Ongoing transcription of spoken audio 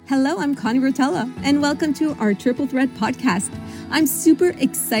Hello, I'm Connie Rotella, and welcome to our Triple Threat podcast. I'm super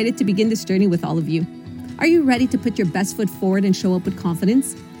excited to begin this journey with all of you. Are you ready to put your best foot forward and show up with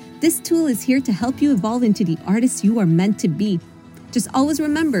confidence? This tool is here to help you evolve into the artist you are meant to be. Just always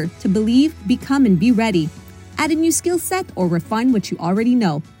remember to believe, become, and be ready. Add a new skill set or refine what you already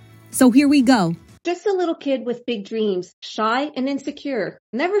know. So here we go. Just a little kid with big dreams, shy and insecure,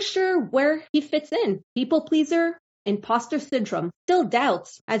 never sure where he fits in, people pleaser, imposter syndrome, still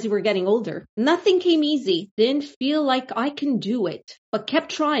doubts as you were getting older. Nothing came easy, didn't feel like I can do it, but kept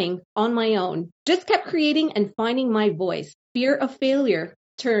trying on my own. Just kept creating and finding my voice. Fear of failure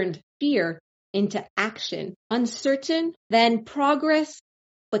turned fear into action. Uncertain, then progress,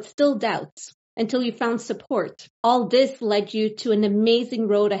 but still doubts. Until you found support. All this led you to an amazing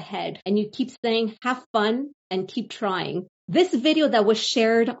road ahead, and you keep saying, have fun and keep trying. This video that was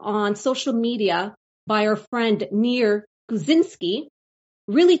shared on social media by our friend Nir Guzinski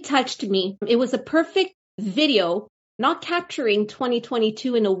really touched me. It was a perfect video, not capturing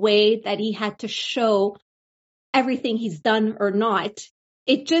 2022 in a way that he had to show everything he's done or not.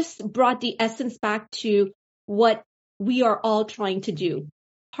 It just brought the essence back to what we are all trying to do.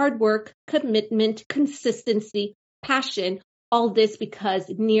 Hard work, commitment, consistency, passion, all this because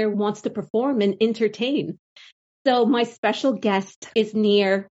Nir wants to perform and entertain. So my special guest is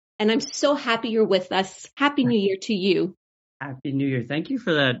Nir, and I'm so happy you're with us. Happy New Year to you. Happy New Year. Thank you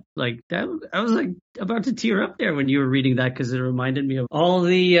for that. I was about to tear up there when you were reading that because it reminded me of all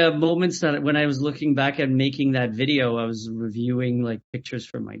the moments that when I was looking back at making that video, I was reviewing pictures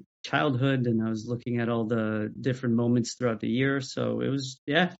from my childhood and I was looking at all the different moments throughout the year. So it was,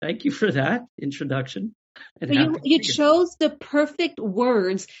 thank you for that introduction. You chose the perfect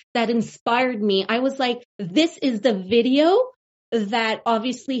words that inspired me. I was like, this is the video that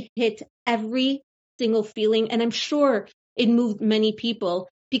obviously hit every single feeling. And I'm sure it moved many people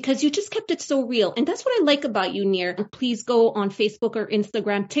because you just kept it so real. And that's what I like about you, Nir. Please go on Facebook or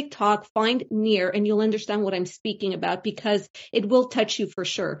Instagram, TikTok, find Nir, and you'll understand what I'm speaking about because it will touch you for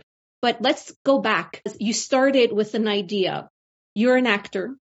sure. But let's go back. You started with an idea. You're an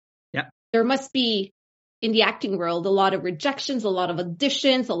actor. Yeah. There must be, in the acting world, a lot of rejections, a lot of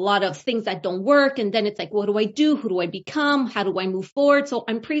auditions, a lot of things that don't work. And then it's like, what do I do? Who do I become? How do I move forward? So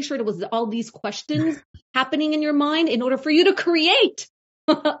I'm pretty sure there was all these questions happening in your mind in order for you to create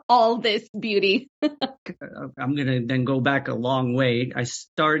all this beauty. I'm going to then go back a long way. I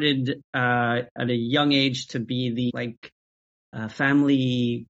started at a young age to be the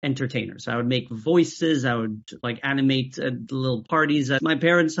family entertainer. So I would make voices. I would animate little parties at my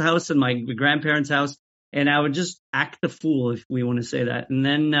parents' house and my grandparents' house. And I would just act the fool, if we want to say that. And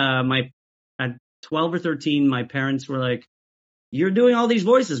then at 12 or 13, my parents were like, you're doing all these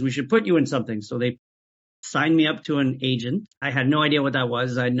voices. We should put you in something. So they signed me up to an agent. I had no idea what that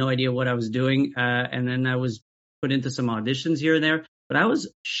was. I had no idea what I was doing. And then I was put into some auditions here and there. But I was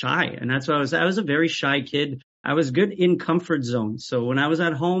shy. And that's what I was a very shy kid. I was good in comfort zones. So when I was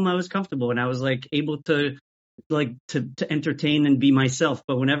at home, I was comfortable and I was able to entertain and be myself.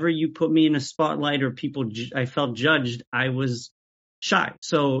 But whenever you put me in a spotlight or I felt judged, I was shy.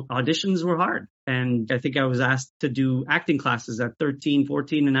 So auditions were hard. And I think I was asked to do acting classes at 13,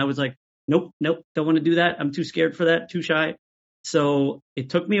 14. And I was like, nope, don't want to do that. I'm too scared for that, too shy. So it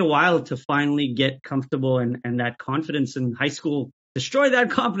took me a while to finally get comfortable and that confidence in high school, destroy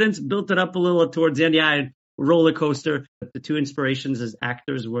that confidence, built it up a little towards the end. Yeah, I had a roller coaster. The two inspirations as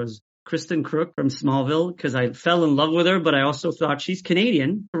actors was Kristen Crook from Smallville, because I fell in love with her, but I also thought she's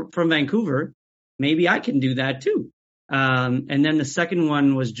Canadian from Vancouver. Maybe I can do that too. And then the second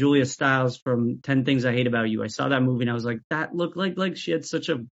one was Julia Stiles from 10 Things I Hate About You. I saw that movie and I was like, that looked like she had such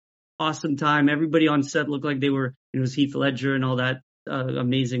a awesome time. Everybody on set looked like it was Heath Ledger and all that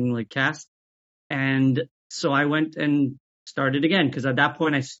amazing cast. And so I went and started again because at that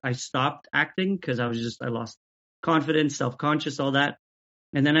point I stopped acting because I lost confidence, self-conscious, all that.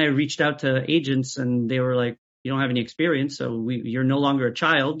 And then I reached out to agents and they were like, you don't have any experience. So you're no longer a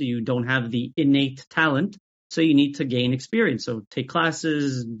child. You don't have the innate talent. So you need to gain experience. So take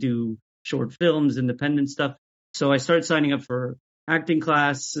classes, do short films, independent stuff. So I started signing up for acting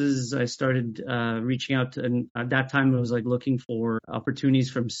classes. I started reaching out to, and at that time I was looking for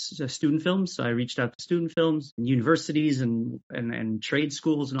opportunities from student films. So I reached out to student films, universities and trade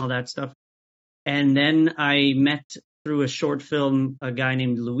schools and all that stuff. And then I met through a short film a guy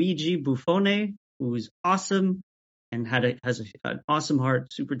named Luigi Buffone, who is awesome and has an awesome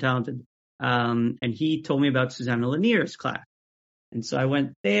heart, super talented. And he told me about Susanna Lanier's class. And so I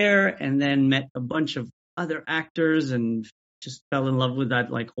went there and then met a bunch of other actors and just fell in love with that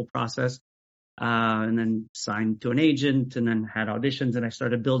whole process. and then signed to an agent, and then had auditions, and I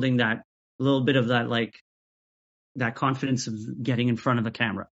started building that little bit of that, like, that confidence of getting in front of a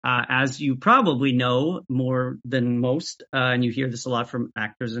camera. As you probably know more than most, and you hear this a lot from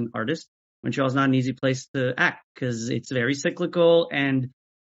actors and artists, Montreal's not an easy place to act because it's very cyclical. And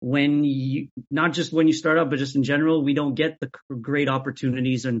when you, not just when you start out, but just in general, we don't get the great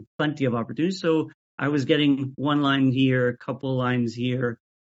opportunities and plenty of opportunities. So I was getting one line here, a couple lines here,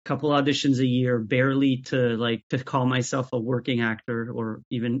 a couple auditions a year, barely to call myself a working actor or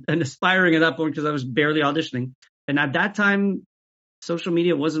even an aspiring at that point, because I was barely auditioning. And at that time, social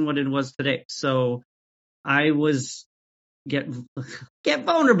media wasn't what it was today. So I was get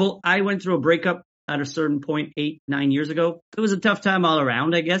vulnerable. I went through a breakup at a certain point 8-9 years ago. It was a tough time all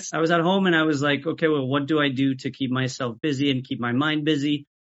around, I guess. I was at home and I was like, okay, well, what do I do to keep myself busy and keep my mind busy?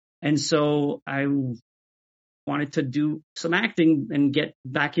 And so I wanted to do some acting and get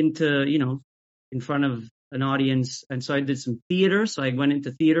back into, in front of an audience. And so I did some theater. So I went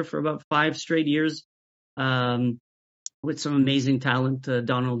into theater for about 5 straight years. With some amazing talent,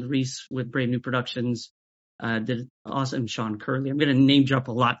 Donald Reese with Brave New Productions, did awesome. Sean Curley. I'm going to name drop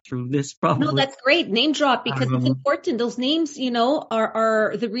a lot through this probably. No, that's great. Name drop, because it's important. Those names,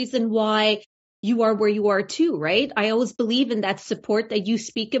 are the reason why you are where you are too, right? I always believe in that support that you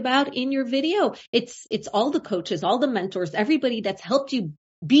speak about in your video. It's all the coaches, all the mentors, everybody that's helped you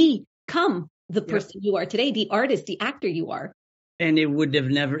become the person you are today, the artist, the actor you are. And it would have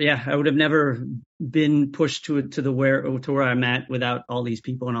never, I would have never been pushed to where I'm at without all these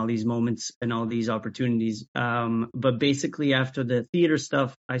people and all these moments and all these opportunities. But basically after the theater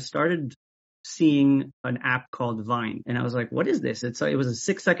stuff, I started seeing an app called Vine, and I was like, what is this? It was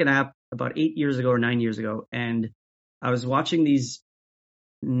a 6-second app about 8 years ago or 9 years ago. And I was watching these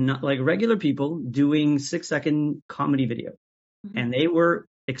not like regular people doing 6-second comedy videos, and they were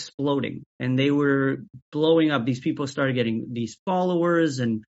exploding and they were blowing up. These people started getting these followers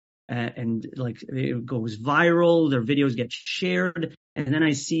and like it goes viral. Their videos get shared. And then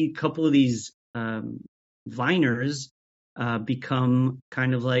I see a couple of these Viners become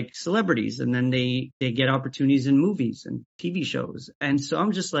kind of like celebrities, and then they get opportunities in movies and TV shows. And so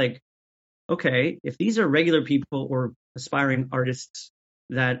I'm just like, okay, if these are regular people or aspiring artists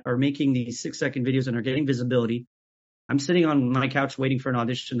that are making these 6-second videos and are getting visibility, I'm sitting on my couch waiting for an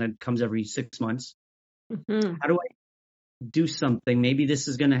audition that comes every 6 months. How do I do something? Maybe this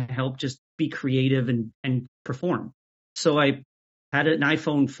is going to help just be creative and perform. So I had an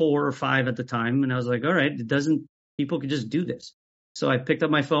iPhone 4 or 5 at the time, and I was like, all right, people could just do this. So I picked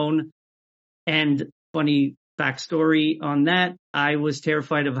up my phone, and funny backstory on that, I was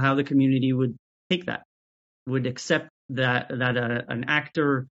terrified of how the community would take that, would accept that an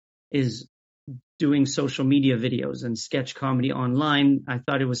actor is doing social media videos and sketch comedy online. I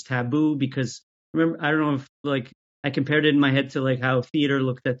thought it was taboo because remember, I don't know if like I compared it in my head to like how theater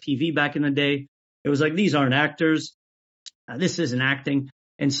looked at TV back in the day. It was like, these aren't actors. This isn't acting.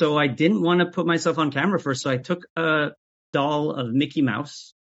 And so I didn't want to put myself on camera first. So I took a doll of Mickey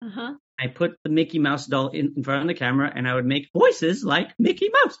Mouse. I put the Mickey Mouse doll in front of the camera, and I would make voices like Mickey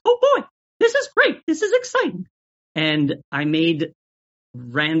Mouse. Oh boy, this is great. This is exciting. And I made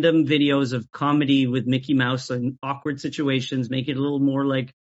random videos of comedy with Mickey Mouse and awkward situations, make it a little more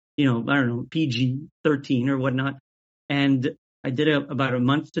like, I don't know, PG-13 or whatnot. And I did about a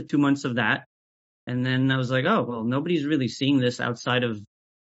month to 2 months of that. And then I was like, oh, well, nobody's really seeing this outside of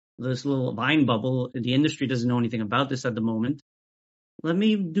this little Vine bubble. The industry doesn't know anything about this at the moment. Let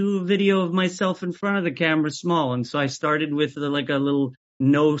me do a video of myself in front of the camera small. And so I started with like a little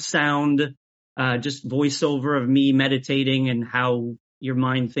no sound, just voiceover of me meditating and how your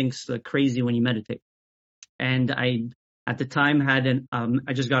mind thinks crazy when you meditate. And I, at the time,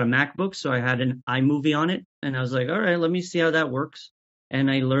 I just got a MacBook, so I had an iMovie on it. And I was like, all right, let me see how that works. And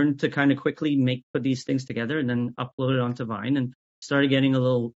I learned to kind of quickly put these things together and then upload it onto Vine, and started getting a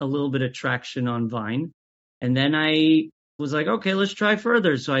little bit of traction on Vine. And then I was like, okay, let's try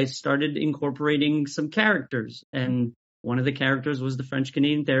further. So I started incorporating some characters. And one of the characters was the French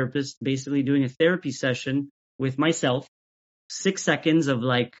Canadian therapist, basically doing a therapy session with myself. 6 seconds of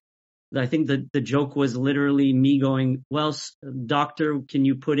like, I think the joke was literally me going, well, doctor, can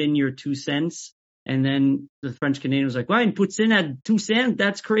you put in your 2 cents? And then the French Canadian was like, Ryan puts in at 2 cents?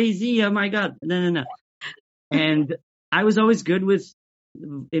 That's crazy. Oh my God. No. And I was always good with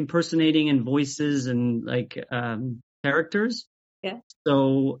impersonating and voices and like characters. Yeah.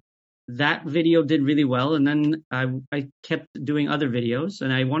 So that video did really well. And then I kept doing other videos,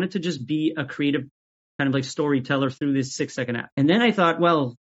 and I wanted to just be a creative kind of like storyteller through this 6-second app. And then I thought,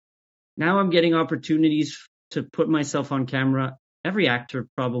 well, now I'm getting opportunities to put myself on camera every actor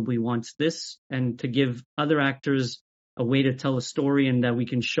probably wants this, and to give other actors a way to tell a story and that we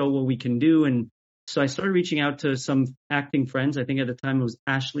can show what we can do. And so I started reaching out to some acting friends. I think at the time it was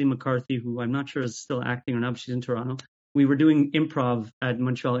Ashley McCarthy, who I'm not sure is still acting or not, but she's in Toronto. We were doing improv at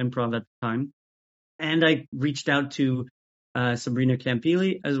Montreal Improv at the time. And I reached out to Sabrina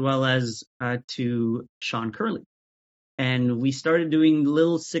Campili as well as to Sean Curley. And we started doing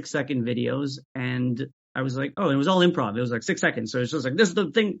little 6-second videos. And I was like, oh, it was all improv. It was like 6 seconds. So it's just like, this is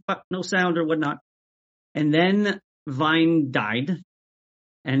the thing, no sound or whatnot. And then Vine died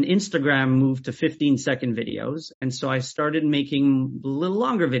and Instagram moved to 15-second videos. And so I started making a little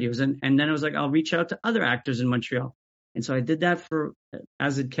longer videos. And then I was like, I'll reach out to other actors in Montreal. And so I did that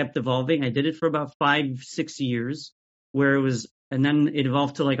as it kept evolving. I did it for about 5-6 years where it was, and then it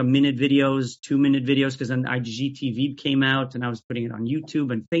evolved to like 1-minute videos, 2-minute videos, because then IGTV came out and I was putting it on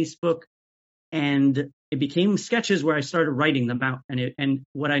YouTube and Facebook. And it became sketches where I started writing them out. And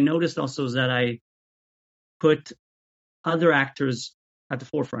what I noticed also is that I put other actors at the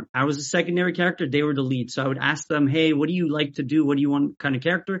forefront. I was a secondary character. They were the lead. So I would ask them, hey, what do you like to do? What do you want kind of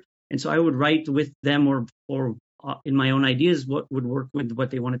character? And so I would write with them or in my own ideas what would work with what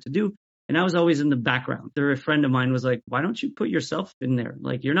they wanted to do. And I was always in the background. There, a friend of mine was like, why don't you put yourself in there?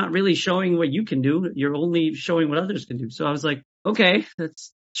 Like, you're not really showing what you can do. You're only showing what others can do. So I was like, okay,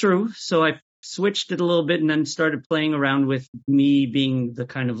 that's true. So I switched it a little bit and then started playing around with me being the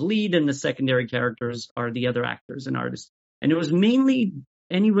kind of lead, and the secondary characters are the other actors and artists. And it was mainly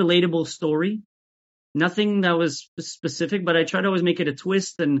any relatable story, nothing that was specific, but I tried to always make it a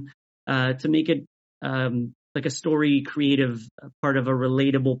twist and to make it like a story creative part of a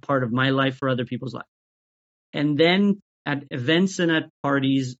relatable part of my life or other people's life. And then at events and at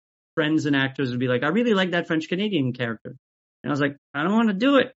parties, friends and actors would be like, I really like that French Canadian character. And I was like, I don't want to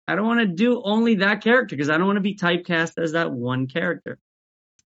do it. I don't want to do only that character because I don't want to be typecast as that one character.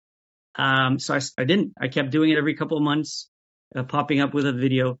 So I didn't. I kept doing it every couple of months, popping up with a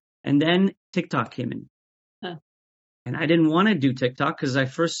video. And then TikTok came in. Huh. And I didn't want to do TikTok because I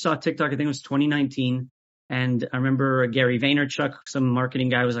first saw TikTok, I think it was 2019. And I remember Gary Vaynerchuk, some marketing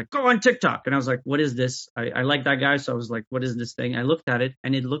guy, was like, go on TikTok. And I was like, what is this? I like that guy. So I was like, what is this thing? I looked at it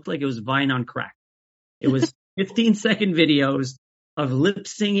and it looked like it was Vine on crack. It was 15-second videos of lip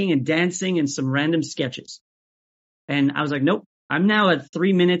singing and dancing and some random sketches. And I was like, nope, I'm now at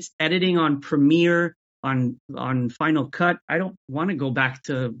 3 minutes editing on Premiere, on Final Cut. I don't want to go back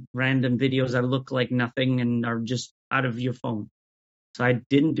to random videos that look like nothing and are just out of your phone. So I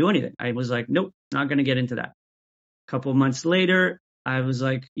didn't do anything. I was like, nope, not going to get into that. A couple of months later, I was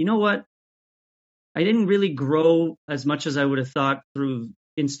like, you know what? I didn't really grow as much as I would have thought through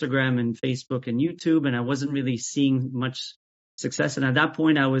Instagram and Facebook and YouTube, and I wasn't really seeing much success. And at that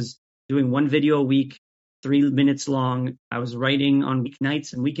point, I was doing one video a week, 3 minutes long. I was writing on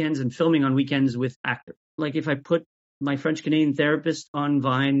weeknights and weekends and filming on weekends with actors. Like if I put my French Canadian therapist on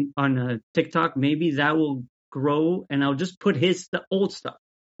Vine, on TikTok, maybe that will grow and I'll just put the old stuff.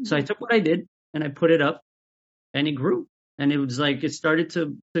 So I took what I did and I put it up and it grew. And it was like, it started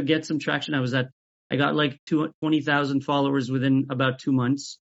to get some traction. I got like 20,000 followers within about 2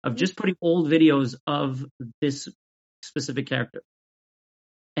 months of just putting old videos of this specific character.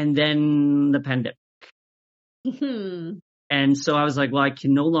 And then the pandemic. And so I was like, well, I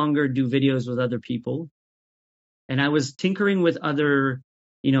can no longer do videos with other people. And I was tinkering with other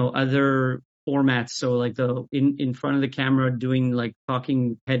formats. So like in front of the camera doing like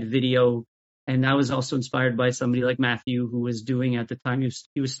talking head video. And I was also inspired by somebody like Matthew, who was doing at the time,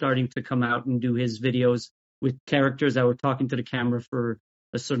 he was starting to come out and do his videos with characters that were talking to the camera for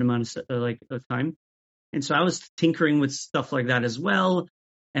a certain amount of time. And so I was tinkering with stuff like that as well.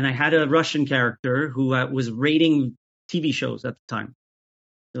 And I had a Russian character who was rating TV shows at the time.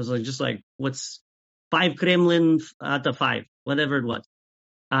 It was like, just like, what's 5 Kremlin out of 5, whatever it was.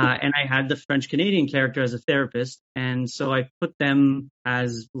 And I had the French Canadian character as a therapist. And so I put them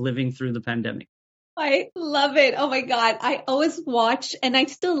as living through the pandemic. I love it. Oh my God. I always watch and I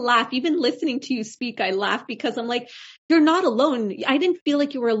still laugh. Even listening to you speak, I laugh because I'm like, you're not alone. I didn't feel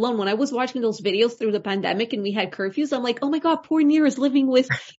like you were alone. When I was watching those videos through the pandemic and we had curfews, I'm like, oh my God, poor Nir is living with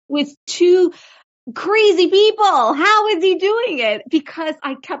 2 crazy people. How is he doing it? Because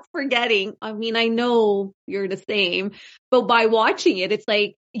I kept forgetting. I mean, I know you're the same, but by watching it, it's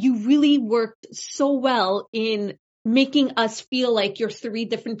like you really worked so well in making us feel like you're 3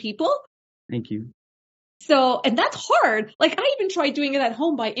 different people. Thank you. So, and that's hard. Like I even tried doing it at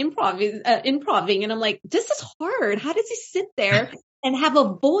home by improving, and I'm like, this is hard. How does he sit there and have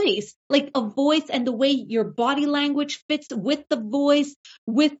a voice, and the way your body language fits with the voice,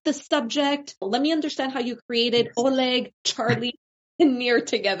 with the subject? Let me understand how you created Oleg, Charlie, and Nier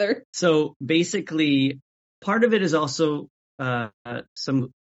together. So basically, part of it is also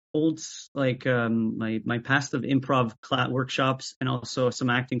some old, like my past of improv workshops and also some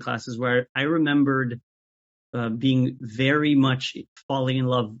acting classes where I remembered being very much falling in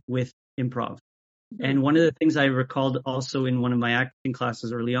love with improv. Mm-hmm. And one of the things I recalled also in one of my acting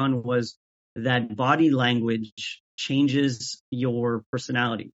classes early on was that body language changes your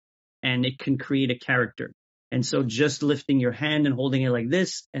personality and it can create a character. And so just lifting your hand and holding it like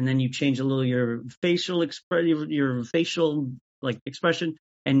this, and then you change a little your facial like expression,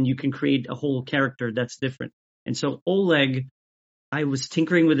 and you can create a whole character that's different. And so Oleg, I was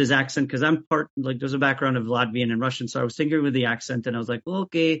tinkering with his accent because I'm there's a background of Latvian and Russian. So I was tinkering with the accent and I was like,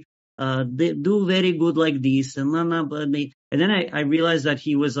 okay, they do very good like this. And then I realized that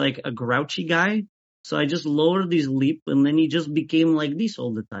he was like a grouchy guy. So I just lowered his lip and then he just became like this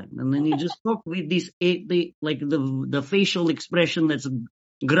all the time. And then he just talked with this, the facial expression that's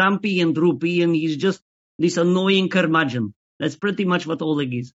grumpy and droopy. And he's just this annoying curmudgeon. That's pretty much what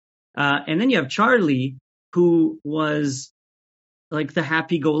Oleg is. And then you have Charlie, who was like the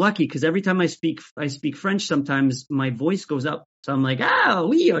happy-go-lucky, because every time I speak French, sometimes my voice goes up. So I'm like,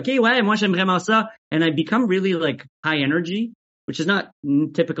 oui, okay, ouais, moi j'aime vraiment ça. And I become really like high energy, which is not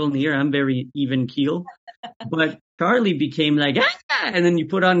typical in here. I'm very even keel. But Charlie became like, and then you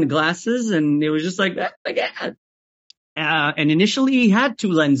put on the glasses and it was just like, and initially he had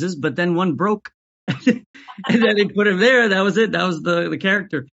two lenses, but then one broke. And then they put him there. That was it. That was the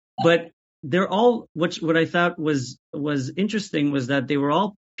character. But they're all, what I thought was interesting was that they were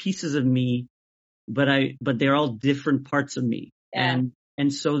all pieces of me, but they're all different parts of me. Yeah.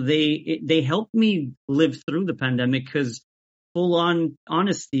 And so they helped me live through the pandemic, because full on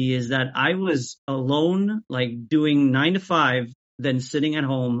honesty is that I was alone, like doing 9 to 5, then sitting at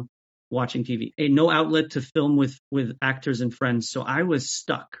home watching TV. No outlet to film with actors and friends. So I was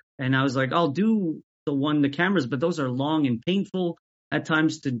stuck, and I was like, I'll do the cameras, but those are long and painful at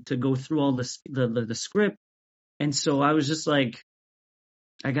times to go through all the script. And so I was just like,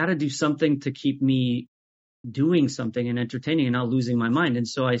 I got to do something to keep me doing something and entertaining and not losing my mind. And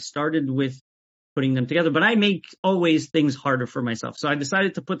so I started with putting them together, but I make always things harder for myself. So I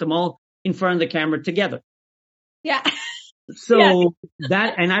decided to put them all in front of the camera together. Yeah. So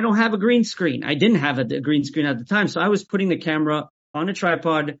and I don't have a green screen. I didn't have a green screen at the time. So I was putting the camera on a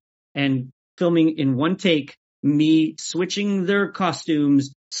tripod and filming in one take, me switching their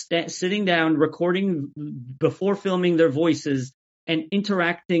costumes, sitting down, recording before filming their voices, and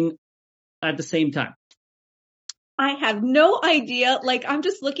interacting at the same time. I have no idea. Like, I'm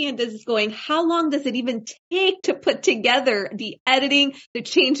just looking at this going, how long does it even take to put together the editing, the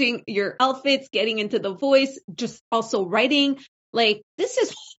changing your outfits, getting into the voice, just also writing? Like, this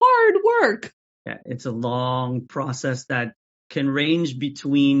is hard work. Yeah, it's a long process that can range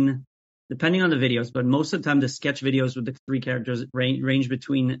between, depending on the videos, but most of the time the sketch videos with the 3 characters range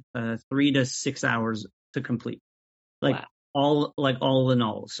between 3 to 6 hours to complete. Like, wow. all in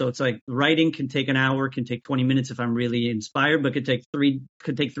all. So it's like writing can take an hour, can take 20 minutes if I'm really inspired, but could take 3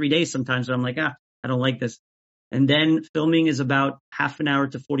 days sometimes. So I'm like, I don't like this. And then filming is about half an hour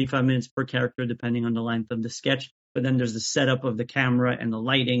to 45 minutes per character, depending on the length of the sketch. But then there's the setup of the camera and the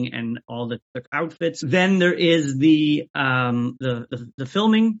lighting and all the outfits. Then there is the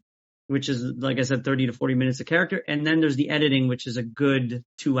filming, which is, like I said, 30 to 40 minutes a character. And then there's the editing, which is a good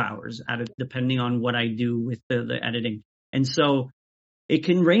 2 hours depending on what I do with the editing. And so it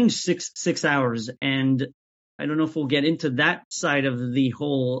can range six hours. And I don't know if we'll get into that side of the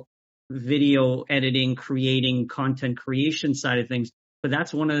whole video editing, creating content creation side of things. But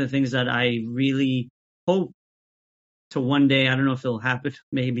that's one of the things that I really hope to one day, I don't know if it'll happen,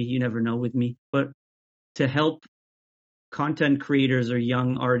 maybe, you never know with me, but to help content creators or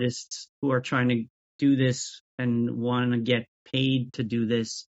young artists who are trying to do this and want to get paid to do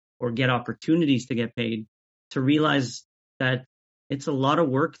this or get opportunities to get paid, to realize that it's a lot of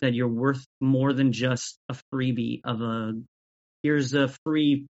work, that you're worth more than just a freebie of here's a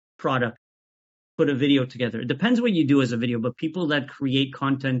free product, put a video together. It depends what you do as a video, but people that create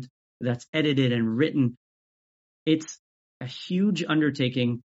content that's edited and written, it's a huge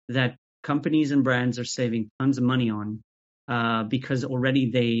undertaking that companies and brands are saving tons of money on, because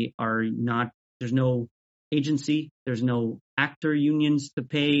already there's no agency, there's no actor unions to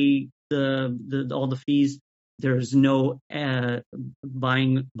pay all the fees. There's no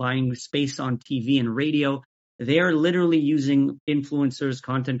buying space on TV and radio. They are literally using influencers,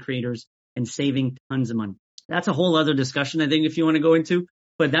 content creators, and saving tons of money. That's a whole other discussion, I think, if you want to go into.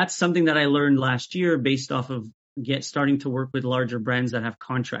 But that's something that I learned last year based off of starting to work with larger brands that have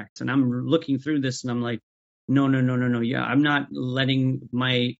contracts. And I'm looking through this and I'm like, no. Yeah, I'm not letting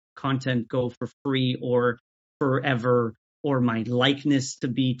my content go for free or forever, or my likeness to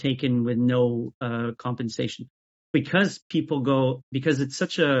be taken with no compensation. Because it's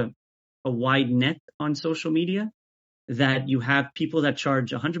such a wide net on social media, that you have people that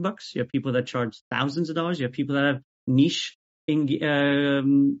charge $100, you have people that charge thousands of dollars, you have people that have niche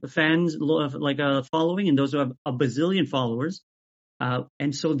fans, like a following, and those who have a bazillion followers.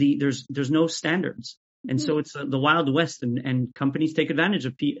 And so there's no standards. And so it's the Wild West, and companies take advantage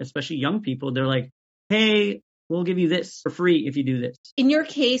of especially young people. They're like, hey, we'll give you this for free if you do this. In your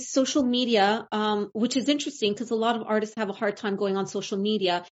case, social media, which is interesting because a lot of artists have a hard time going on social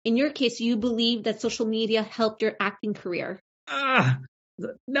media. In your case, you believe that social media helped your acting career?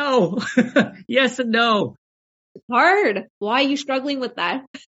 No. Yes and no. It's hard. Why are you struggling with that?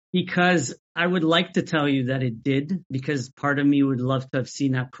 Because I would like to tell you that it did, because part of me would love to have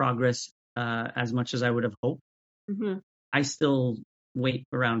seen that progress as much as I would have hoped. Mm-hmm. I still wait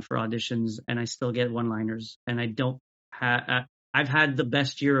around for auditions, and I still get one-liners, and I don't I've had the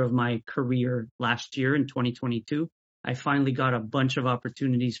best year of my career last year in 2022. I finally got a bunch of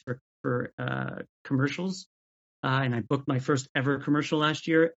opportunities for commercials, and I booked my first ever commercial last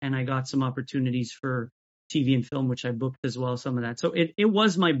year, and I got some opportunities for TV and film, which I booked as well, some of that. So it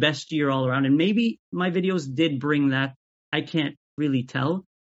was my best year all around, and maybe my videos did bring that. I can't really tell.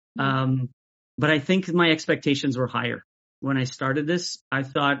 But I think my expectations were higher. When I started this, I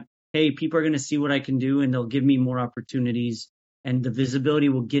thought, hey, people are going to see what I can do, and they'll give me more opportunities, and the visibility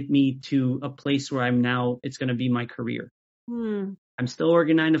will get me to a place where I'm now. It's going to be my career. I'm still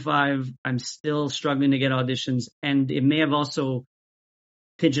working 9 to 5. I'm still struggling to get auditions, and it may have also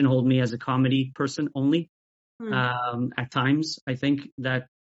pigeonholed me as a comedy person only. At times, I think that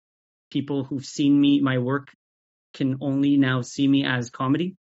people who've seen my work can only now see me as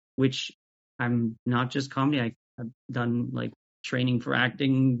comedy, which I'm not just comedy. I've done like training for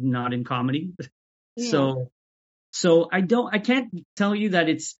acting, not in comedy. Yeah. So I can't tell you that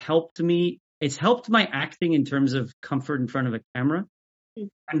it's helped me. It's helped my acting in terms of comfort in front of a camera,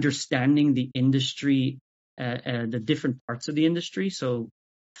 understanding the industry, the different parts of the industry. So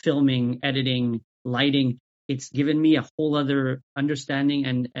filming, editing, lighting. It's given me a whole other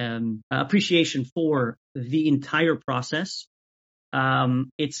understanding and appreciation for the entire process.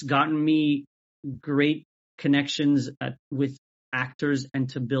 It's gotten me great connections with actors, and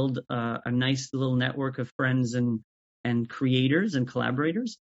to build a nice little network of friends and creators and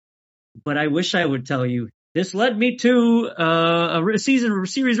collaborators. But I wish I would tell you, this led me to a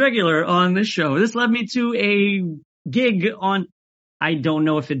series regular on this show. This led me to a gig on. I don't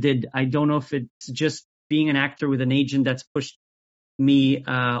know if it did. I don't know if it's just being an actor with an agent that's pushed me,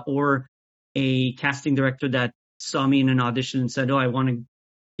 or a casting director that saw me in an audition and said, oh, I want to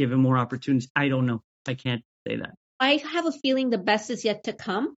give him more opportunities. I don't know. I can't say that. I have a feeling the best is yet to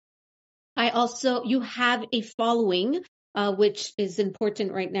come. You have a following, which is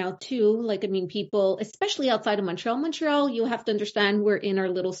important right now too. Like, I mean, people, especially outside of Montreal, you have to understand we're in our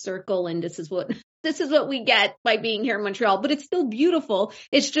little circle, and this is what we get by being here in Montreal, but it's still beautiful.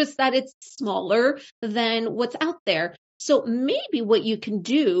 It's just that it's smaller than what's out there. So maybe what you can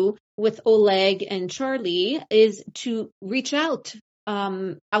do with Oleg and Charlie is to reach out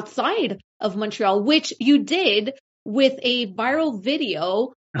outside of Montreal, which you did with a viral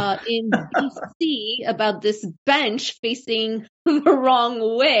video in BC about this bench facing the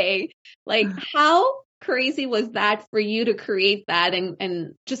wrong way. Like, how crazy was that for you to create that,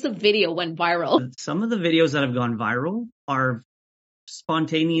 and just a video went viral? Some of the videos that have gone viral are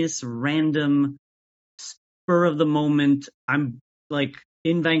spontaneous, random, spur of the moment. I'm like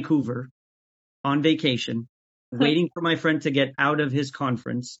in Vancouver on vacation, waiting for my friend to get out of his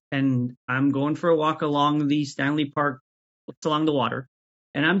conference, and I'm going for a walk along the Stanley Park, along the water,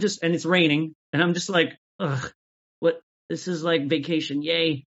 and and it's raining, and I'm just like, ugh, this is like vacation,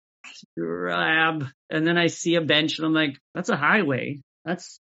 yay. Grab, and then I see a bench, and I'm like, that's a highway.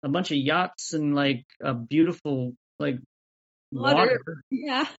 That's a bunch of yachts and like a beautiful like water.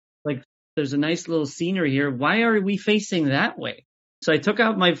 Yeah. Like, there's a nice little scenery here. Why are we facing that way? So I took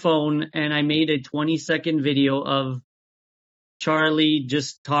out my phone and I made a 20-second video of Charlie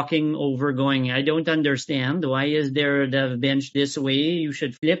just talking over, going, I don't understand. Why is there the bench this way? You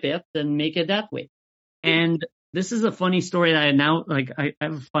should flip it and make it that way. And this is a funny story that I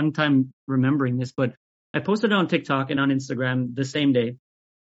have a fun time remembering this, but I posted it on TikTok and on Instagram the same day.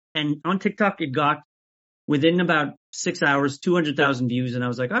 And on TikTok, it got, within about 6 hours, 200,000 views. And I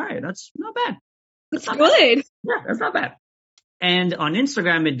was like, all right, that's not bad. That's good. Yeah, that's not bad. And on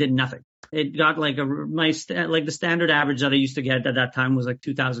Instagram, it did nothing. It got like the standard average that I used to get at that time was like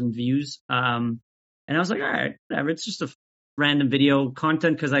 2,000 views. And And I was like, all right, whatever. It's just a random video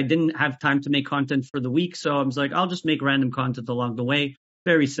content because I didn't have time to make content for the week. So I was like, I'll just make random content along the way.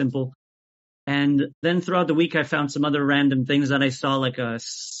 Very simple. And then throughout the week, I found some other random things that I saw, like a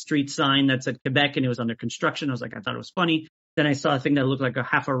street sign that said Quebec and it was under construction. I was like, I thought it was funny. Then I saw a thing that looked like a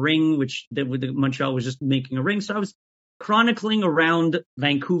half a ring, which Montreal was just making a ring. So I was chronicling around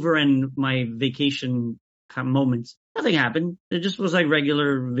Vancouver and my vacation moments. Nothing happened. It just was like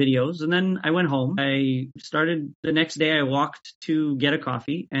regular videos. And then I went home. I started the next day. I walked to get a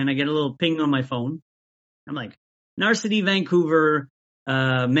coffee and I get a little ping on my phone. I'm like, Narcity Vancouver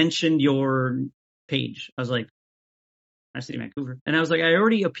mentioned your page. I was like, Narcity Vancouver. And I was like, I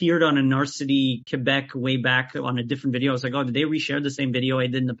already appeared on a Narcity Quebec way back on a different video. I was like, oh, did they reshare the same video I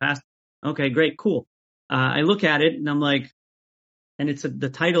did in the past? Okay, great, cool. I look at it and I'm like, and the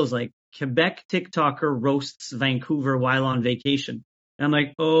title's like, Quebec TikToker roasts Vancouver while on vacation. And I'm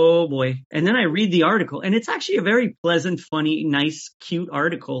like, oh boy. And then I read the article and it's actually a very pleasant, funny, nice, cute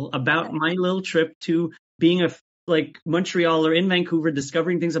article about my little trip to being a Montrealer in Vancouver,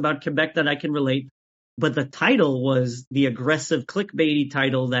 discovering things about Quebec that I can relate. But the title was the aggressive clickbaity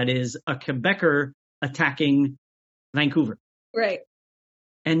title that is a Quebecer attacking Vancouver. Right.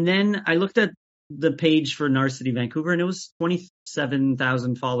 And then I looked at the page for Narcity Vancouver and it was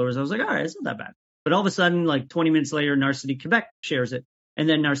 27,000 followers. I was like, all right, it's not that bad. But all of a sudden, like 20 minutes later, Narcity Quebec shares it. And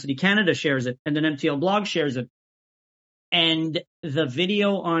then Narcity Canada shares it. And then MTL Blog shares it. And the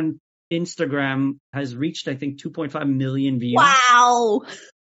video on Instagram has reached, I think, 2.5 million views. Wow.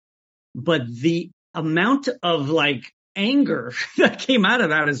 But the amount of like anger that came out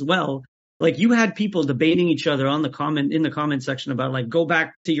of that as well, like you had people debating each other in the comment section about like, go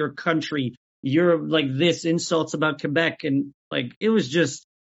back to your country. You're like this, insults about Quebec. And like, it was just,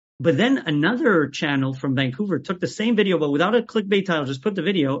 but then another channel from Vancouver took the same video, but without a clickbait title, just put the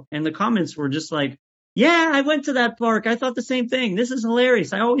video and the comments were just like, yeah, I went to that park. I thought the same thing. This is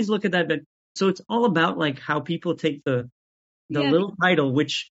hilarious. I always look at that. But so it's all about like how people take the little title,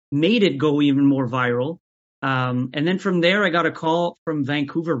 which made it go even more viral. And then from there, I got a call from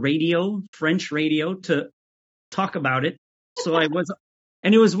Vancouver radio, French radio, to talk about it. So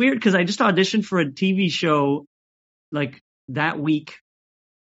and it was weird because I just auditioned for a TV show like that week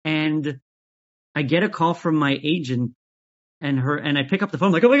and I get a call from my agent and I pick up the phone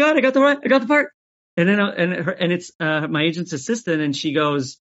I'm like, oh my God, I got the part. And then, it's my agent's assistant and she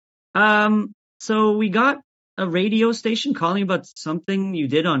goes, so we got a radio station calling about something you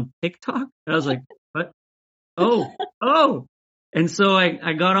did on TikTok. And I was like, what? Oh. And so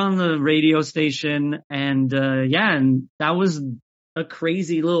I got on the radio station and, and that was a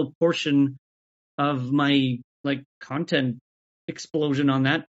crazy little portion of my like content explosion on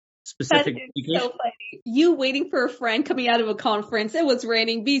that specific application. So funny. You waiting for a friend coming out of a conference. It was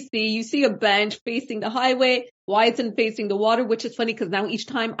raining, BC. You see a bench facing the highway. Why isn't facing the water? Which is funny because now each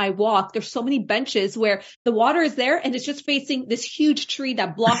time I walk, there's so many benches where the water is there and it's just facing this huge tree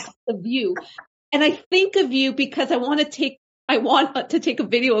that blocks the view. And I think of you because I want to take a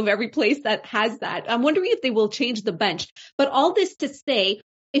video of every place that has that. I'm wondering if they will change the bench. But all this to say,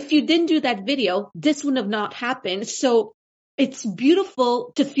 if you didn't do that video, this would have not happened. So it's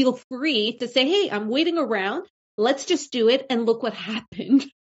beautiful to feel free to say, hey, I'm waiting around. Let's just do it. And look what happened.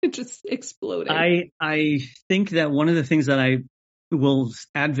 It just exploded. I think that one of the things that I will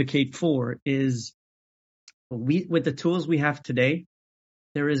advocate for is with the tools we have today,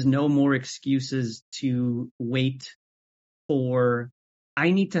 there is no more excuses to wait for,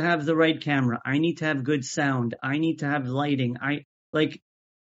 I need to have the right camera. I need to have good sound. I need to have lighting.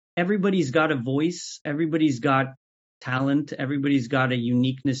 Everybody's got a voice. Everybody's got talent. Everybody's got a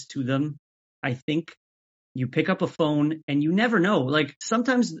uniqueness to them. I think you pick up a phone and you never know. Like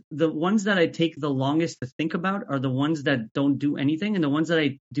sometimes the ones that I take the longest to think about are the ones that don't do anything. And the ones that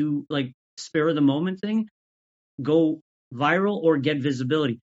I do like spur of the moment thing go viral or get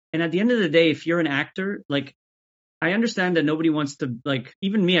visibility. And at the end of the day, if you're an actor, like I understand that nobody wants to, like,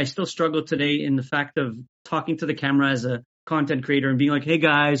 even me, I still struggle today in the fact of talking to the camera as a content creator and being like, hey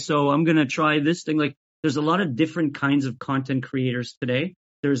guys, so I'm going to try this thing. Like there's a lot of different kinds of content creators today.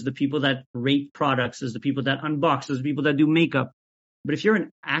 There's the people that rate products. There's the people that unbox. There's the people that do makeup. But if you're an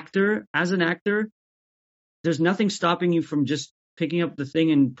actor, as an actor, there's nothing stopping you from just picking up the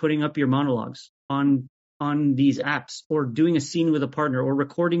thing and putting up your monologues on these apps or doing a scene with a partner or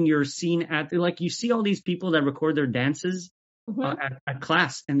recording your scene like you see all these people that record their dances at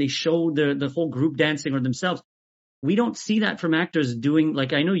class and they show the whole group dancing or themselves. We don't see that from actors doing,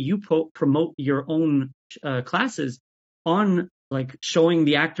 like, I know you promote your own classes on like showing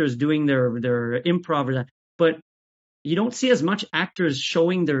the actors doing their improv or that, but you don't see as much actors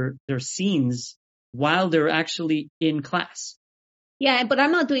showing their scenes while they're actually in class. Yeah, but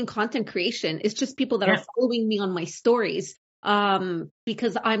I'm not doing content creation. It's just people that are following me on my stories.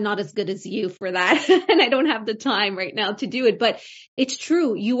 Because I'm not as good as you for that. And I don't have the time right now to do it, but it's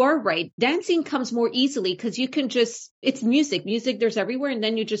true. You are right. Dancing comes more easily because you can it's music, there's everywhere. And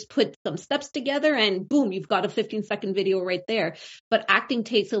then you just put some steps together and boom, you've got a 15-second video right there. But acting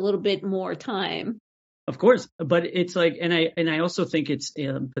takes a little bit more time. Of course, but it's like, and I also think it's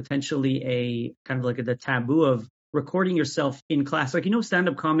potentially a kind of like the taboo of recording yourself in class. Like,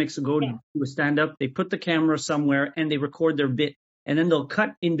 stand-up comics go to a stand-up, they put the camera somewhere and they record their bit and then they'll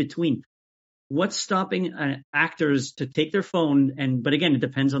cut in between. What's stopping actors to take their phone but again, it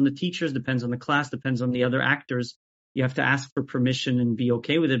depends on the teachers, depends on the class, depends on the other actors. You have to ask for permission and be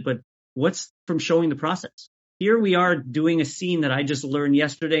okay with it. But what's from showing the process? Here we are doing a scene that I just learned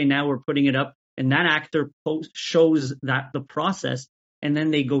yesterday. Now we're putting it up and that actor shows that the process and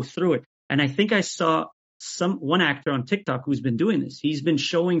then they go through it. And I think I saw one actor on TikTok who's been doing this. He's been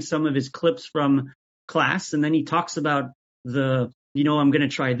showing some of his clips from class and then he talks about I'm going to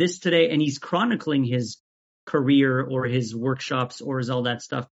try this today. And he's chronicling his career or his workshops or all that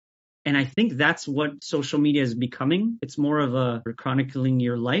stuff. And I think that's what social media is becoming. It's more of a chronicling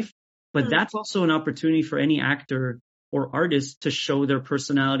your life, but that's also an opportunity for any actor or artist to show their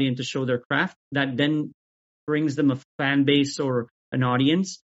personality and to show their craft that then brings them a fan base or an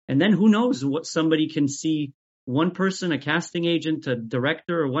audience. And then who knows what somebody can see. One person, a casting agent, a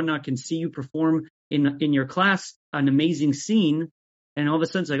director or whatnot can see you perform in your class, an amazing scene. And all of a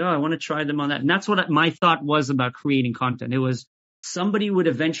sudden it's like, oh, I want to try them on that. And that's what my thought was about creating content. It was somebody would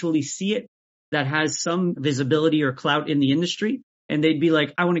eventually see it that has some visibility or clout in the industry. And they'd be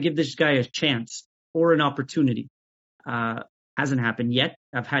like, I want to give this guy a chance or an opportunity. Hasn't happened yet.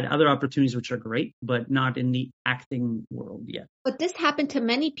 I've had other opportunities which are great, but not in the acting world yet. But this happened to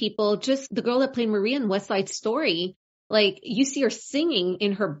many people. Just the girl that played Maria in West Side Story, like you see her singing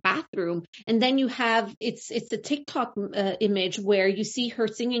in her bathroom, and then you have it's a TikTok image where you see her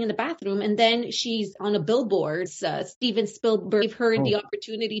singing in the bathroom, and then she's on a billboard. Steven Spielberg gave her the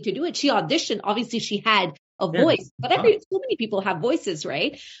opportunity to do it. She auditioned. Obviously, she had a voice, but so many people have voices,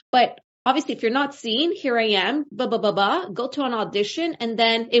 right? But obviously, if you're not seen, here I am, go to an audition. And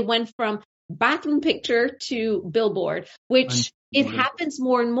then it went from bathroom picture to billboard, which it happens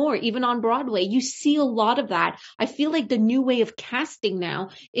more and more, even on Broadway. You see a lot of that. I feel like the new way of casting now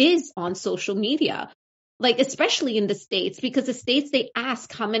is on social media, like especially in the States, because the States, they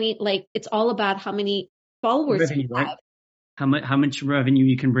ask how many, like it's all about how many followers you have. How much revenue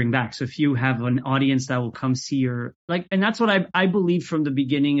you can bring back. So if you have an audience that will come see and that's what I believe from the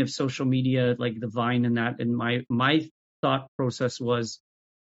beginning of social media, like the Vine and that. And my thought process was,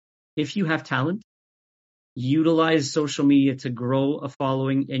 if you have talent, utilize social media to grow a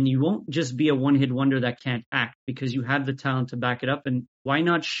following, and you won't just be a one-hit wonder that can't act because you have the talent to back it up. And why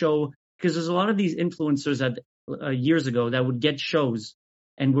not show, because there's a lot of these influencers that years ago that would get shows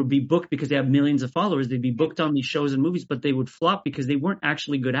and would be booked because they have millions of followers. They'd be booked on these shows and movies, but they would flop because they weren't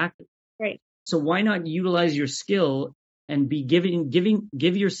actually good actors. Right. So why not utilize your skill and give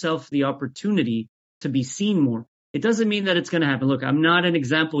yourself the opportunity to be seen more? It doesn't mean that it's going to happen. Look, I'm an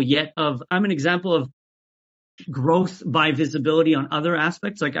example of growth by visibility on other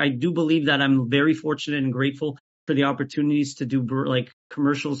aspects. Like I do believe that I'm very fortunate and grateful for the opportunities to do like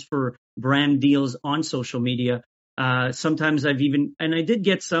commercials for brand deals on social media. Sometimes I did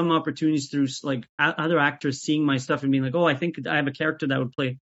get some opportunities through like other actors seeing my stuff and being like, oh, I think I have a character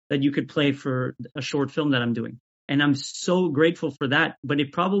that you could play for a short film that I'm doing. And I'm so grateful for that. But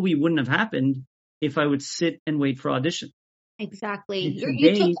it probably wouldn't have happened if I would sit and wait for audition. Exactly.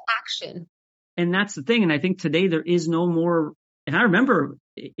 You took action. And that's the thing. And I think today there is no more. And I remember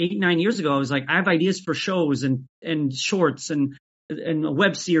 8-9 years ago, I was like, I have ideas for shows and shorts and a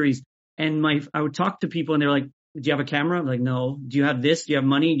web series. And I would talk to people and they're like, do you have a camera? I'm like, no. Do you have this? Do you have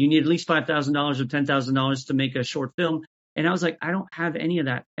money? You need at least $5,000 or $10,000 to make a short film. And I was like, I don't have any of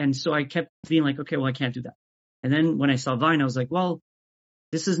that. And so I kept being like, okay, well, I can't do that. And then when I saw Vine, I was like, well,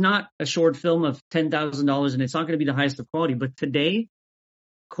 this is not a short film of $10,000 and it's not going to be the highest of quality. But today,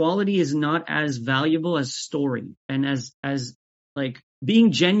 quality is not as valuable as story and as like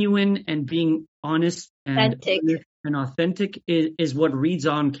being genuine and being honest and authentic is what reads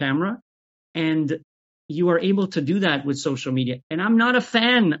on camera. And you are able to do that with social media. And I'm not a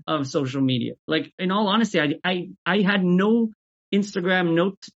fan of social media. Like, in all honesty, I had no Instagram,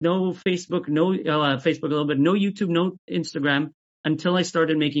 no Facebook, Facebook a little bit, no YouTube, no Instagram until I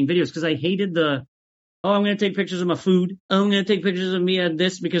started making videos because I hated I'm going to take pictures of my food. I'm going to take pictures of me at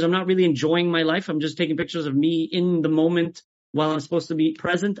this because I'm not really enjoying my life. I'm just taking pictures of me in the moment while I'm supposed to be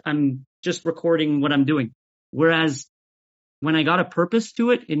present, I'm just recording what I'm doing. Whereas when I got a purpose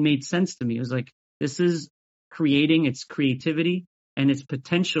to it, it made sense to me. It was like, this is creating its creativity and its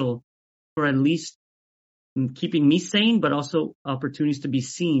potential for at least keeping me sane, but also opportunities to be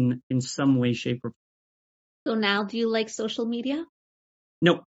seen in some way, shape, or form. So now, do you like social media?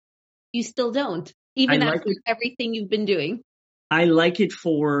 No. You still don't, even like after everything you've been doing? I like it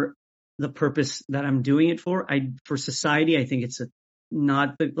for the purpose that I'm doing it for. For society, I think it's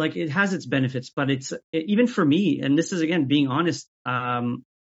not like it has its benefits, but even for me, and this is again being honest. I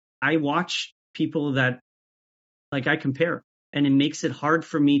watch people that like I compare, and it makes it hard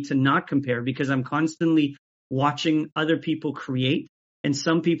for me to not compare because I'm constantly watching other people create, and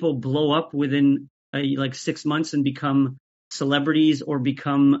some people blow up within like 6 months and become celebrities or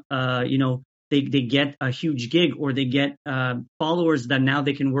become they get a huge gig or they get followers that now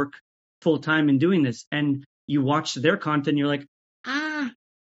they can work full time in doing this. And you watch their content, you're like,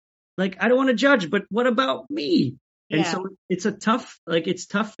 like I don't want to judge, but what about me? Yeah. And so it's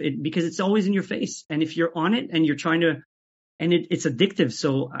tough because it's always in your face. And if you're on it and you're trying to, and it's addictive.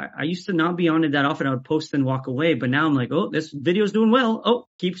 So I used to not be on it that often. I would post and walk away. But now I'm like, oh, this video's doing well. Oh,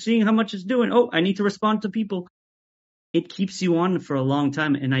 keep seeing how much it's doing. Oh, I need to respond to people. It keeps you on for a long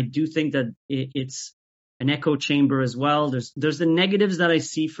time. And I do think that it's an echo chamber as well. There's the negatives that I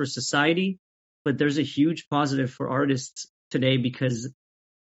see for society, but there's a huge positive for artists today because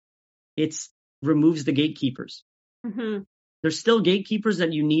it removes the gatekeepers. Mm-hmm. There's still gatekeepers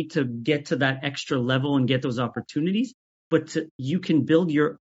that you need to get to that extra level and get those opportunities, but you can build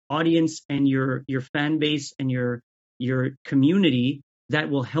your audience and your fan base and your community that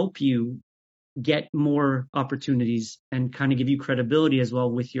will help you get more opportunities and kind of give you credibility as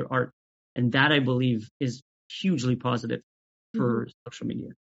well with your art. And that I believe is hugely positive for social media.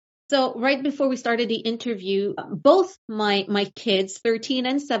 So right before we started the interview, both my kids, 13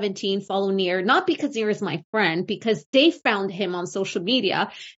 and 17, follow Nir, not because Nir is my friend, because they found him on social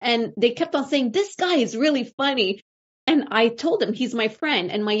media and they kept on saying, this guy is really funny. And I told him he's my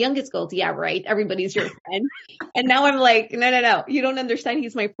friend. And my youngest goes, yeah, right. Everybody's your friend. And now I'm like, no, you don't understand.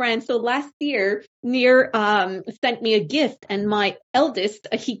 He's my friend. So last year, Nir sent me a gift, and my eldest,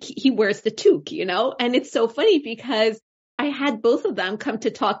 he wears the toque, and it's so funny because I had both of them come to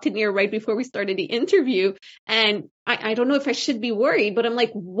talk to Nir right before we started the interview. And I don't know if I should be worried, but I'm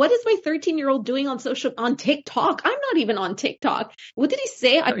like, what is my 13-year-old doing on TikTok? I'm not even on TikTok. What did he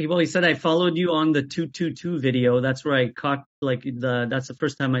say? Well, he said, I followed you on the 222 video. That's where I caught that's the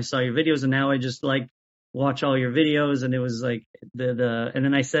first time I saw your videos. And now I just watch all your videos. And it was like and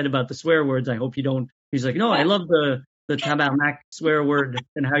then I said about the swear words, I hope you don't. He's like, no, I love the tabarnak swear word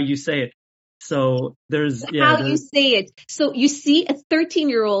and how you say it. So you say it. So you see, a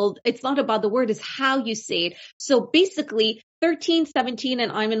 13-year-old, it's not about the word, it's how you say it. So basically 13, 17,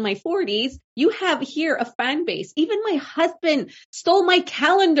 and I'm in my 40s, you have here a fan base. Even my husband stole my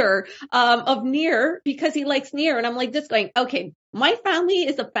calendar of Nir because he likes Nir. And I'm like this going, okay, my family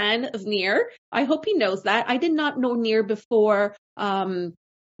is a fan of Nir. I hope he knows that. I did not know Nir before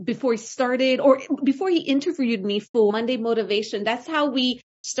he started or before he interviewed me for Monday Motivation. That's how we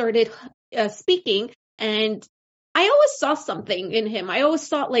started speaking, and I always saw something in him. I always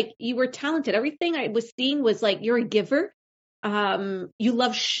thought you were talented. Everything I was seeing was you're a giver. You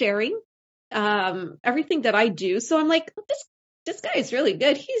love sharing everything that I do. So I'm like, this guy is really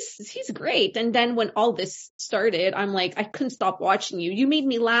good. He's great. And then when all this started, I'm like, I couldn't stop watching you. You made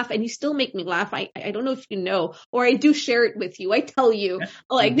me laugh, and you still make me laugh. I don't know if you know, or I do share it with you. I tell you,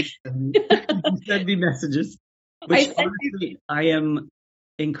 you send me messages. Which honestly, I am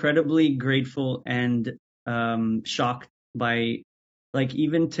incredibly grateful and shocked by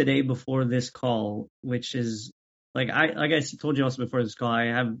even today before this call, which is I told you also before this call, I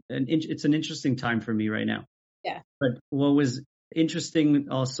have it's an interesting time for me right now. Yeah. But what was interesting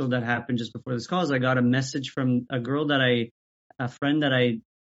also that happened just before this call is I got a message from a friend that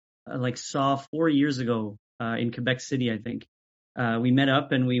I saw 4 years ago in Quebec City, I think. We met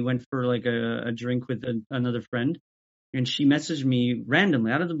up and we went for a drink with another friend. And she messaged me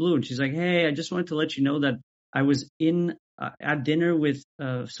randomly out of the blue. And she's like, hey, I just wanted to let you know that I was at dinner with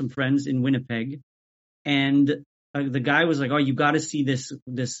some friends in Winnipeg. And the guy was like, oh, you got to see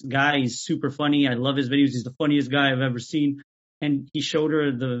this guy. He's super funny. I love his videos. He's the funniest guy I've ever seen. And he showed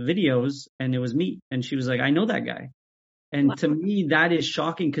her the videos and it was me. And she was like, I know that guy. And wow. To me, that is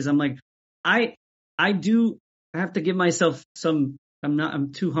shocking because I'm like, I have to give myself some.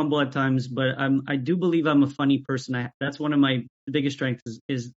 I'm too humble at times, but I do believe I'm a funny person. That's one of my biggest strengths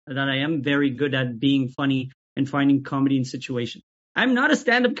is that I am very good at being funny and finding comedy in situations. I'm not a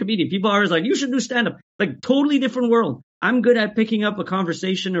stand-up comedian. People are always like, you should do stand-up. Totally different world. I'm good at picking up a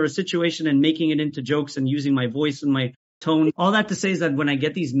conversation or a situation and making it into jokes and using my voice and my tone. All that to say is that when I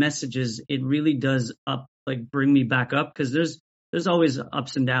get these messages, it really does bring me back up, because there's always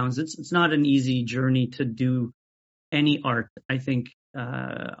ups and downs. It's not an easy journey to do any art. I think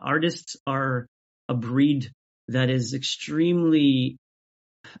artists are a breed that is extremely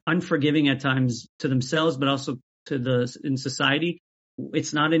unforgiving at times to themselves, but also in society.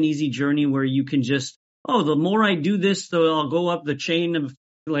 It's not an easy journey where you can just, the more I do this, I'll go up the chain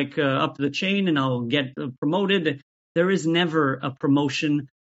and I'll get promoted. There is never a promotion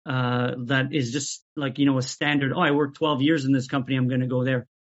that is just a standard. I worked 12 years in this company, I'm going to go there.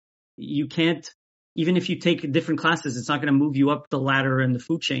 You can't, even if you take different classes, it's not going to move you up the ladder in the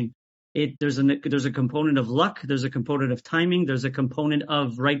food chain. There's a component of luck. There's a component of timing. There's a component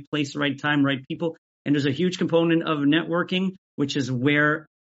of right place, right time, right people. And there's a huge component of networking, which is where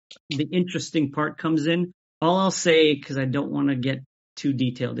the interesting part comes in. All I'll say, because I don't want to get too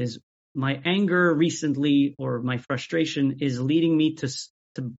detailed, is my anger recently, or my frustration, is leading me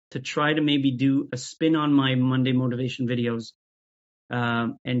to try to maybe do a spin on my Monday motivation videos,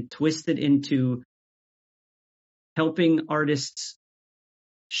 and twist it into helping artists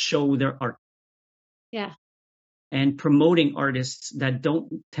show their art. Yeah. And promoting artists that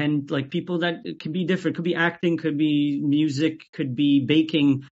don't tend, people that could be different, could be acting, could be music, could be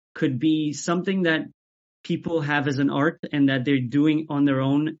baking, could be something that people have as an art and that they're doing on their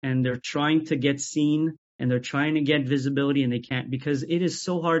own, and they're trying to get seen and they're trying to get visibility, and they can't, because it is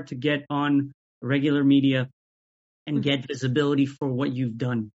so hard to get on regular media and get visibility for what you've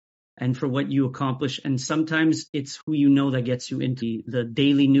done and for what you accomplish. And sometimes it's who you know that gets you into the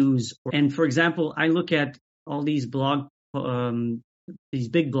daily news. And for example, I look at all these these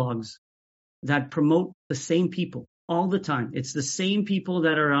big blogs that promote the same people all the time. It's the same people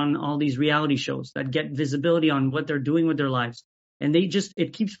that are on all these reality shows that get visibility on what they're doing with their lives. And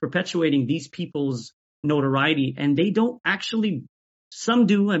it keeps perpetuating these people's notoriety. And they don't actually, some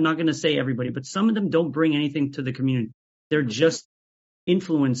do, I'm not going to say everybody, but some of them don't bring anything to the community. They're just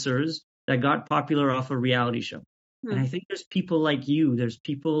influencers that got popular off a reality show. And I think there's people like you, there's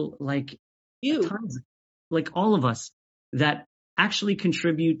people like you, tons, like all of us, that actually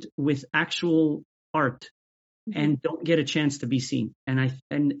contribute with actual art and don't get a chance to be seen.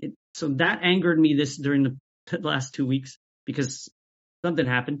 So that angered me during the last 2 weeks, because something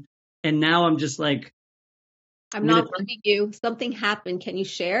happened. And now I'm just like, I'm not blaming you. Something happened. Can you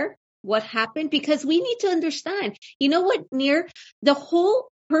share what happened? Because we need to understand. You know what, Nir? The whole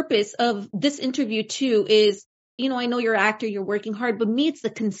purpose of this interview too is, I know you're an actor, you're working hard, but me, it's the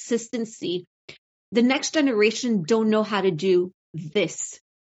consistency. The next generation don't know how to do this.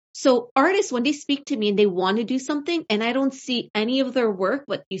 So artists, when they speak to me and they want to do something and I don't see any of their work,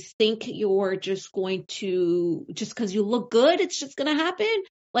 but you think you're just going to, just because you look good, it's just going to happen.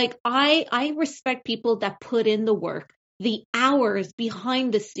 I respect people that put in the work, the hours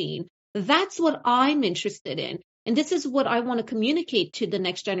behind the scene. That's what I'm interested in. And this is what I want to communicate to the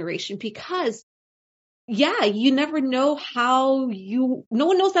next generation, because you never know no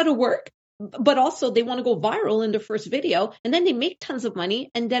one knows how to work, but also they want to go viral in their first video, and then they make tons of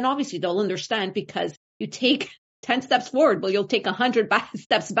money. And then obviously they'll understand, because you take 10 steps forward, but you'll take 100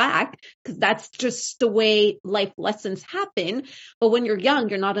 steps back, because that's just the way life lessons happen. But when you're young,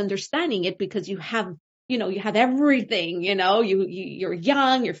 you're not understanding it, because you have everything, you're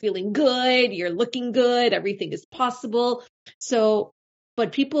young, you're feeling good, you're looking good, everything is possible. So,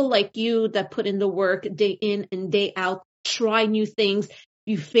 but people like you that put in the work day in and day out, try new things,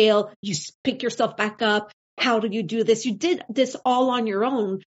 you fail, you pick yourself back up. How do you do this? You did this all on your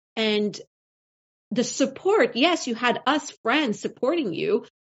own. And the support, yes, you had us friends supporting you,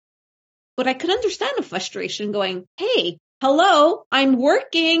 but I could understand the frustration going, hey, hello, I'm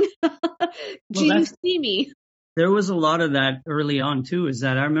working. Do you see me? There was a lot of that early on too, is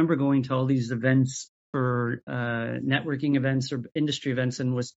that I remember going to all these events for networking events or industry events,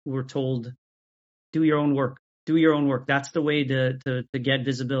 and we're told, do your own work. Do your own work. That's the way to get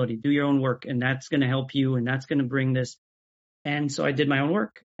visibility. Do your own work, and that's going to help you, and that's going to bring this. And so I did my own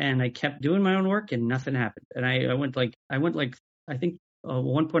work, and I kept doing my own work, and nothing happened. And I went I think at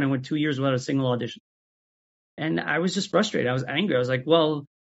one point I went 2 years without a single audition. And I was just frustrated. I was angry. I was like, well,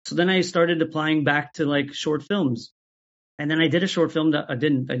 so then I started applying back to short films. And then I did a short film that I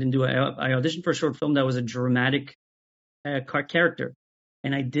auditioned for a short film that was a dramatic character.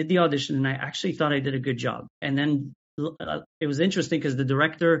 And I did the audition, and I actually thought I did a good job. And then it was interesting, because the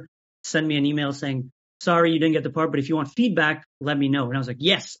director sent me an email saying, sorry, you didn't get the part, but if you want feedback, let me know. And I was like,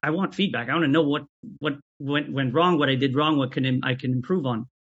 yes, I want feedback. I want to know what went wrong, what I did wrong, what I can improve on.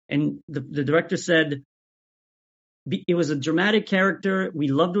 And the director said, it was a dramatic character. We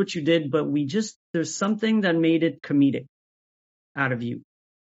loved what you did, but there's something that made it comedic out of you.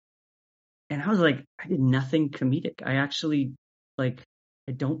 And I was like, I did nothing comedic. I actually, I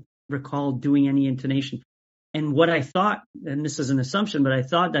don't recall doing any intonation. And what I thought, and this is an assumption, but I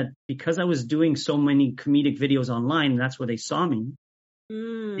thought that because I was doing so many comedic videos online, and that's where they saw me,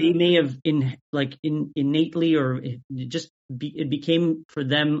 they may have innately, or it became for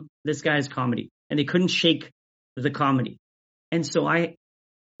them, this guy's comedy, and they couldn't shake the comedy. And so I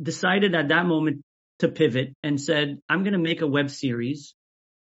decided at that moment to pivot and said, I'm going to make a web series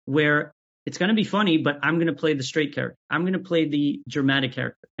where it's going to be funny, but I'm going to play the straight character. I'm going to play the dramatic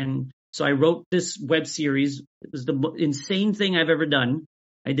character. And so I wrote this web series. It was the insane thing I've ever done.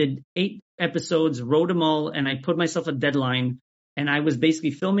 I did 8 episodes, wrote them all, and I put myself a deadline. And I was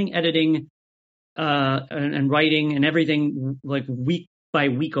basically filming, editing, and writing and everything like week by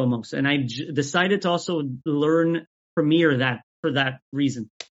week almost. And I decided to also learn Premiere for that reason.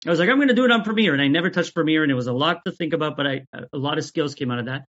 I was like, I'm going to do it on Premiere. And I never touched Premiere, and it was a lot to think about, but a lot of skills came out of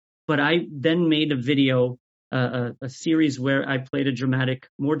that. But I then made a video, a series where I played a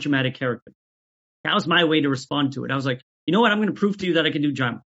more dramatic character. That was my way to respond to it. I was like, you know what? I'm going to prove to you that I can do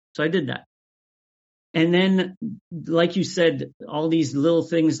drama. So I did that. And then, like you said, all these little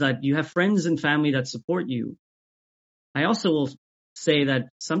things that you have friends and family that support you. I also will say that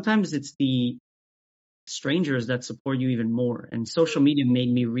sometimes it's the strangers that support you even more. And social media made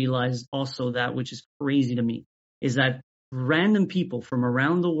me realize also that, which is crazy to me, is that random people from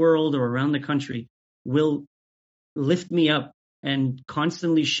around the world or around the country will lift me up and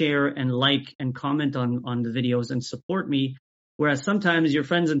constantly share and like and comment on the videos and support me. Whereas sometimes your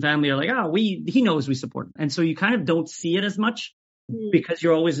friends and family are like, he knows we support him. And so you kind of don't see it as much because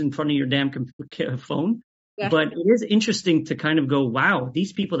you're always in front of your damn phone. Yeah. But it is interesting to kind of go, wow,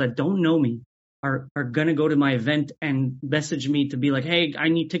 these people that don't know me are going to go to my event and message me to be like, hey, I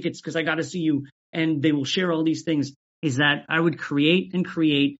need tickets because I got to see you. And they will share all these things. Is that I would create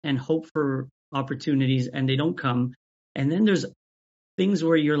and hope for opportunities, and they don't come. And then there's things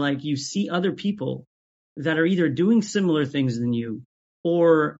where you're like, you see other people that are either doing similar things than you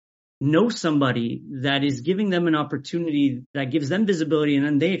or know somebody that is giving them an opportunity that gives them visibility, and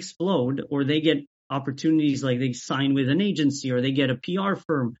then they explode, or they get opportunities like they sign with an agency, or they get a PR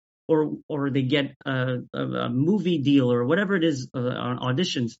firm, or they get a movie deal, or whatever it is, on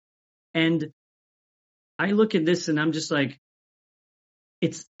auditions. And I look at this and I'm just like,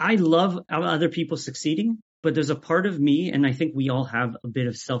 I love other people succeeding, but there's a part of me, and I think we all have a bit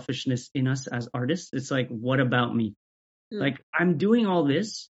of selfishness in us as artists. It's like, what about me? Like, I'm doing all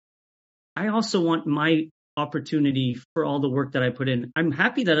this. I also want my opportunity for all the work that I put in. I'm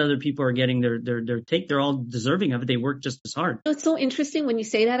happy that other people are getting their take. They're all deserving of it. They work just as hard. It's so interesting when you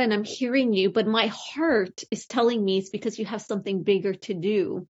say that, and I'm hearing you, but my heart is telling me it's because you have something bigger to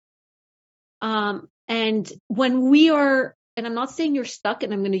do. And when we are, and I'm not saying you're stuck,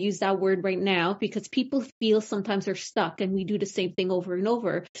 and I'm going to use that word right now because people feel sometimes they're stuck, and we do the same thing over and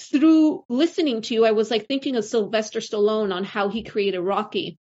over. Through listening to you, I was like thinking of Sylvester Stallone on how he created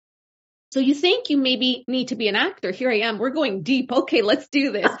Rocky. So you think you maybe need to be an actor. Here I am. We're going deep. Okay, let's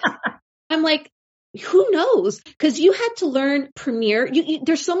do this. I'm like, who knows? Because you had to learn Premiere.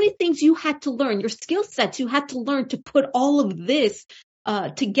 There's so many things you had to learn. Your skill sets you had to learn to put all of this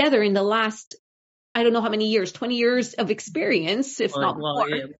together in the last, I don't know how many years, 20 years of experience, if not more.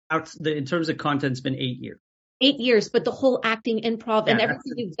 Yeah, in terms of content, it's been 8 years. 8 years, but the whole acting, improv, and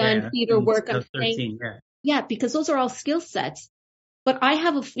everything you've done, theater work, I'm 13, saying, yeah, because those are all skill sets. But I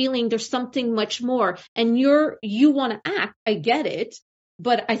have a feeling there's something much more, and you want to act. I get it.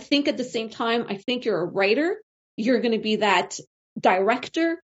 But I think at the same time, I think you're a writer. You're going to be that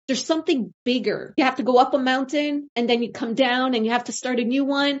director. There's something bigger. You have to go up a mountain and then you come down and you have to start a new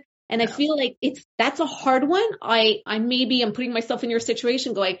one. And I feel like that's a hard one. I'm putting myself in your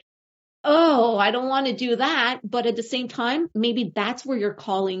situation going, oh, I don't want to do that. But at the same time, maybe that's where your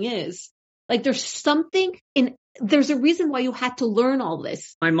calling is. Like there's a reason why you had to learn all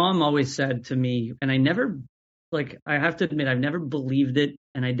this. My mom always said to me, and I have to admit, I've never believed it,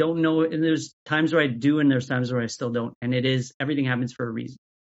 and I don't know. And there's times where I do, and there's times where I still don't. And everything happens for a reason.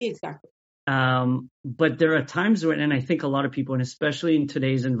 Exactly. But there are times when, and I think a lot of people, and especially in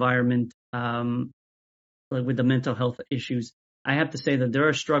today's environment, like with the mental health issues, I have to say that there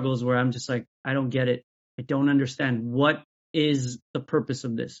are struggles where I'm just like, I don't get it. I don't understand. What is the purpose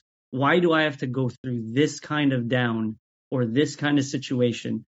of this? Why do I have to go through this kind of down or this kind of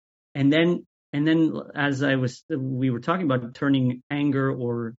situation? And then as we were talking about turning anger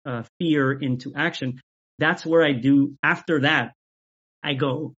or fear into action, that's where after that, I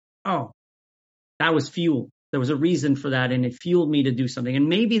go, oh, that was fuel. There was a reason for that, and it fueled me to do something. And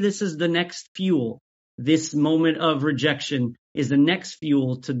maybe this is the next fuel. This moment of rejection is the next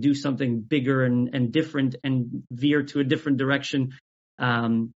fuel to do something bigger and different and veer to a different direction.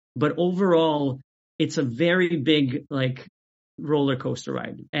 But overall, it's a very big like roller coaster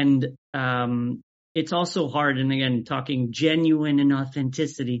ride. And it's also hard. And again, talking genuine and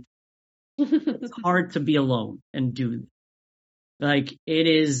authenticity, it's hard to be alone and do. Like, it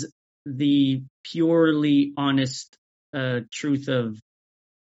is the purely honest truth of,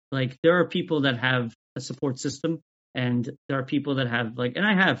 like, there are people that have a support system, and there are people that have, like, and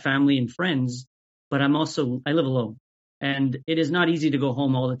I have family and friends, but I live alone, and it is not easy to go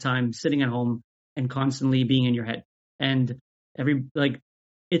home all the time, sitting at home and constantly being in your head. And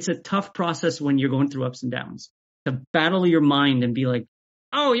it's a tough process when you're going through ups and downs, to battle your mind and be like,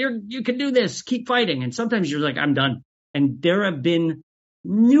 oh, you can do this, keep fighting. And sometimes you're like, I'm done. And there have been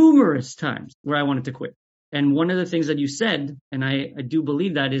numerous times where I wanted to quit. And one of the things that you said, and I do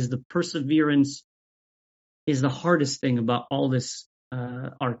believe that, is the perseverance is the hardest thing about all this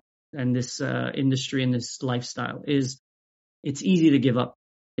art and this industry and this lifestyle. Is it's easy to give up.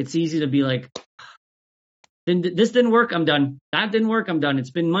 It's easy to be like, this didn't work, I'm done. That didn't work, I'm done.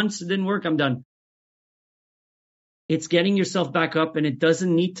 It's been months, it didn't work, I'm done. It's getting yourself back up, and it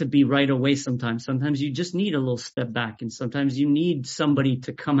doesn't need to be right away sometimes. Sometimes you just need a little step back, and sometimes you need somebody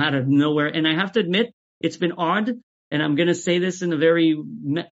to come out of nowhere. And I have to admit, it's been odd, and I'm going to say this in a very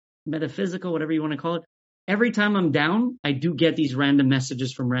metaphysical, whatever you want to call it. Every time I'm down, I do get these random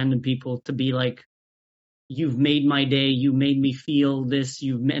messages from random people to be like, you've made my day, you made me feel this,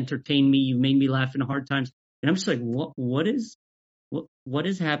 you've entertained me, you've made me laugh in hard times. And I'm just like, what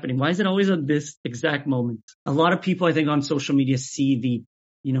is happening? Why is it always at this exact moment? A lot of people, I think, on social media see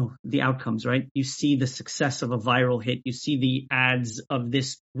the outcomes, right? You see the success of a viral hit. You see the ads of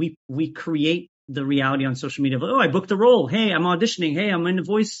this. We create the reality on social media of, oh, I booked a role. Hey, I'm auditioning. Hey, I'm in the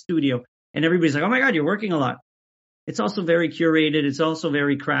voice studio. And everybody's like, oh my God, you're working a lot. It's also very curated. It's also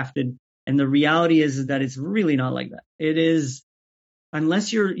very crafted. And the reality is that it's really not like that. It is,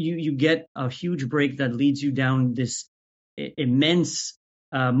 unless you get a huge break that leads you down this immense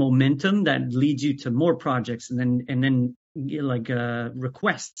momentum that leads you to more projects, and then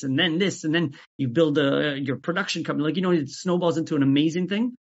requests, and then this, and then you build your production company, it snowballs into an amazing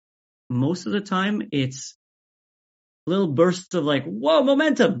thing. Most of the time it's little bursts of like, whoa,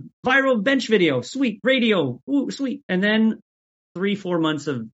 momentum, viral bench video, sweet, radio, ooh, sweet. And then 3-4 months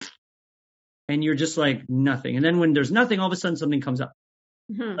of, and you're just like nothing. And then when there's nothing, all of a sudden something comes up.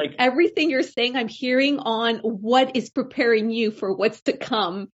 Mm-hmm. Like everything you're saying, I'm hearing on what is preparing you for what's to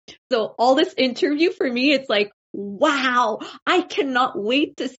come. So all this interview for me, it's like, wow, I cannot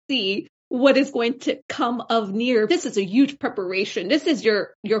wait to see what is going to come of Near. This is a huge preparation. This is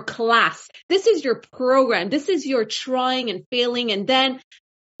your class. This is your program. This is your trying and failing. And then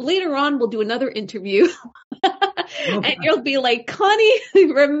later on, we'll do another interview. And you'll be like, Connie,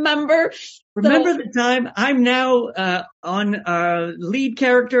 remember the time I'm now on a lead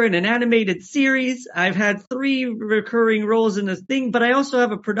character in an animated series. I've had 3 recurring roles in this thing, but I also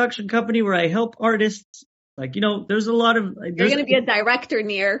have a production company where I help artists. There's a lot of... You're going to be a director,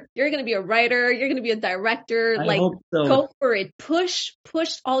 Near. You're going to be a writer. You're going to be a director. I hope so. Go for it. Push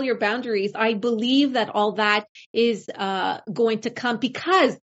all your boundaries. I believe that all that is going to come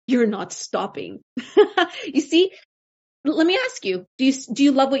because you're not stopping. You see, let me ask you, do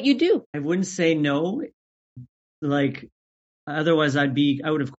you love what you do? I wouldn't say no. Otherwise I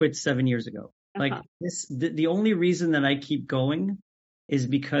would have quit 7 years ago. The only reason that I keep going is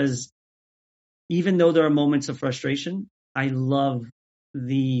because even though there are moments of frustration, I love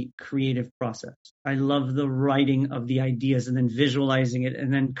the creative process. I love the writing of the ideas and then visualizing it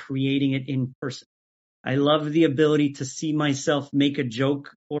and then creating it in person. I love the ability to see myself make a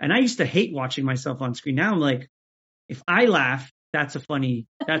joke. And I used to hate watching myself on screen. Now I'm like, if I laugh, that's a funny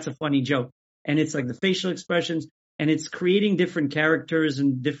joke. And it's like the facial expressions, and it's creating different characters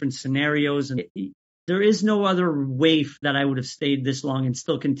and different scenarios. And there is no other way that I would have stayed this long and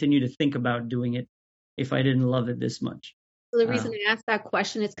still continue to think about doing it if I didn't love it this much. So the reason I asked that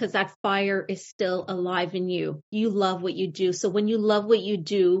question is because that fire is still alive in you. You love what you do. So when you love what you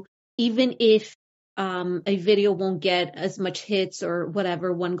do, even if a video won't get as much hits or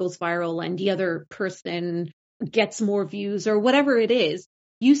whatever, one goes viral and the other person gets more views or whatever it is,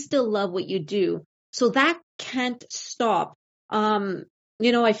 you still love what you do. So that can't stop.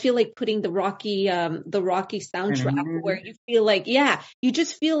 I feel like putting the Rocky soundtrack where you feel like, you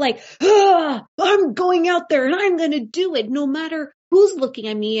just feel like, I'm going out there and I'm going to do it no matter who's looking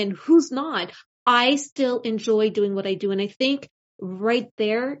at me and who's not. I still enjoy doing what I do. And I think right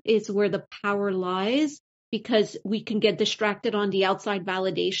there is where the power lies because we can get distracted on the outside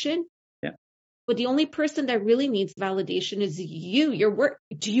validation. Yeah. But the only person that really needs validation is you, your work.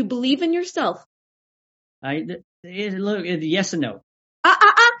 Do you believe in yourself? Look, yes and no.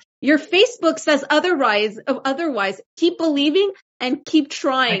 Your Facebook says otherwise. Keep believing and keep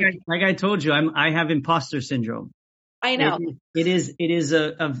trying. Like I told you, I have imposter syndrome. I know. It is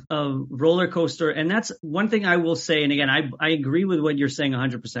a roller coaster. And that's one thing I will say. And again, I agree with what you're saying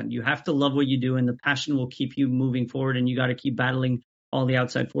 100%. You have to love what you do, and the passion will keep you moving forward, and you got to keep battling all the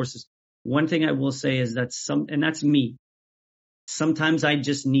outside forces. One thing I will say is that and that's me. Sometimes I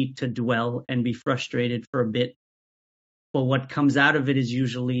just need to dwell and be frustrated for a bit. But what comes out of it is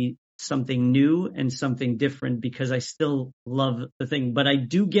usually something new and something different, because I still love the thing. But I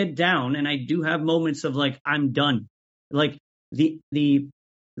do get down, and I do have moments of like, I'm done. Like the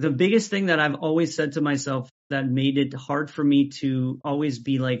biggest thing that I've always said to myself that made it hard for me to always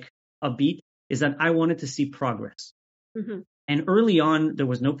be like upbeat is that I wanted to see progress. Mm-hmm. And early on, there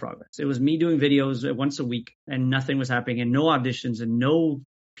was no progress. It was me doing videos once a week, and nothing was happening, and no auditions, and no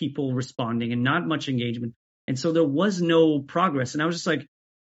people responding, and not much engagement. And so there was no progress. And I was just like,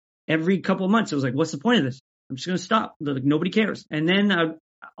 every couple of months, it was like, what's the point of this? I'm just going to stop. Like, nobody cares. And then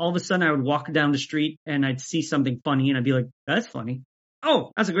all of a sudden I would walk down the street and I'd see something funny, and I'd be like, that's funny.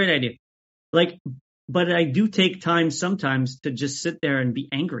 Oh, that's a great idea. Like, but I do take time sometimes to just sit there and be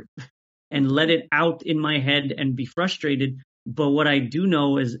angry and let it out in my head and be frustrated. But what I do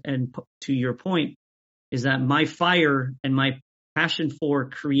know is, and to your point, is that my fire and my passion for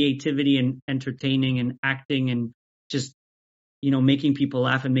creativity and entertaining and acting and just, making people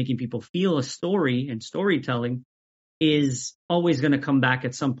laugh and making people feel a story and storytelling is always going to come back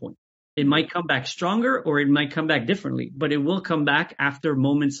at some point. It might come back stronger, or it might come back differently, but it will come back after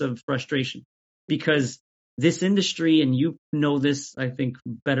moments of frustration, because this industry, and you know this, I think,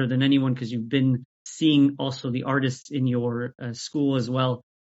 better than anyone, because you've been seeing also the artists in your school as well.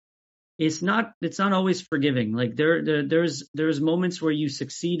 It's not always forgiving. Like there's moments where you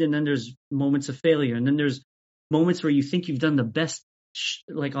succeed, and then there's moments of failure, and then there's moments where you think you've done the best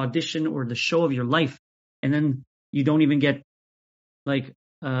like audition or the show of your life, and then you don't even get like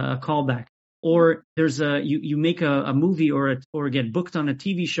a callback. Or there's you make a movie or get booked on a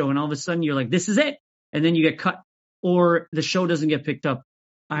TV show, and all of a sudden you're like, this is it, and then you get cut, or the show doesn't get picked up.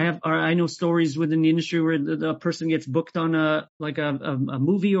 I know stories within the industry where the person gets booked on a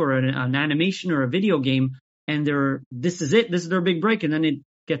movie or an animation or a video game, and this is their big break, and then it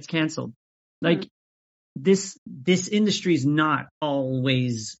gets canceled. Like this industry is not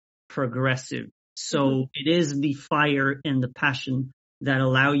always progressive. So it is the fire and the passion that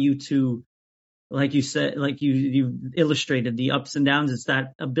allow you to, like you said, like you illustrated, the ups and downs. It's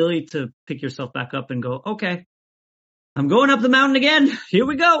that ability to pick yourself back up and go, okay, I'm going up the mountain again. Here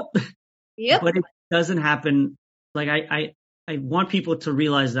we go. Yep. But it doesn't happen. Like I want people to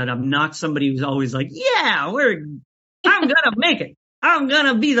realize that I'm not somebody who's always like, yeah, I'm going to make it. I'm going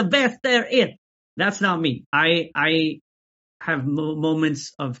to be the best there is. That's not me. I have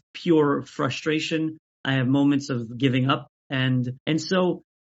moments of pure frustration. I have moments of giving up. And so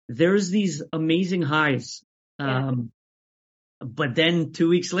there's these amazing highs. Yeah. But then 2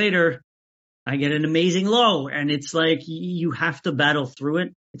 weeks later, I get an amazing low, and it's like you have to battle through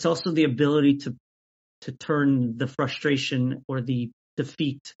it. It's also the ability to turn the frustration or the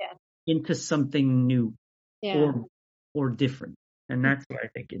defeat into something new or different. And that's where I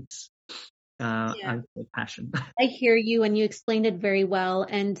think it's passion. I hear you, and you explained it very well.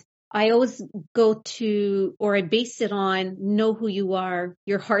 And I always I base it on know who you are.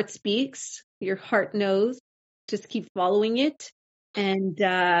 Your heart speaks, your heart knows. Just keep following it. And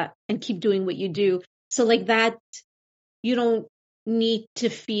keep doing what you do. So like that, you don't need to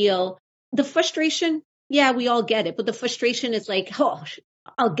feel the frustration. Yeah, we all get it, but the frustration is like, oh,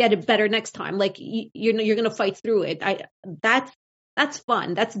 I'll get it better next time. Like you're going to fight through it. That's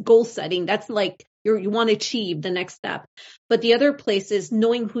fun. That's goal setting. That's like you want to achieve the next step. But the other place is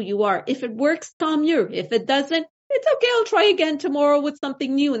knowing who you are. If it works, tant mieux. If it doesn't, it's okay. I'll try again tomorrow with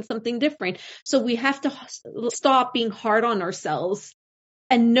something new and something different. So we have to stop being hard on ourselves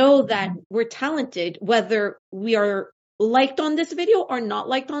and know that we're talented, whether we are liked on this video or not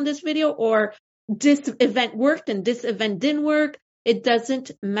liked on this video, or this event worked and this event didn't work. It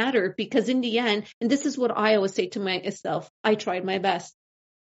doesn't matter, because in the end, and this is what I always say to myself, I tried my best.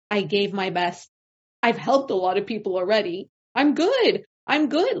 I gave my best. I've helped a lot of people already. I'm good.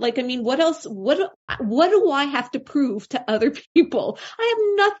 Like, I mean, what else? What do I have to prove to other people? I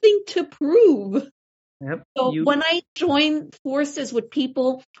have nothing to prove. Yep. So when I join forces with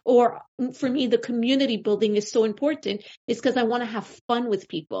people, or for me, the community building is so important, is because I want to have fun with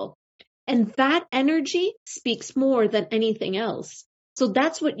people. And that energy speaks more than anything else. So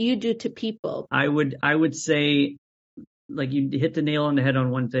that's what you do to people. I would say, like, you hit the nail on the head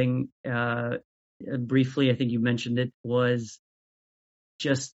on one thing. Briefly, I think you mentioned it, was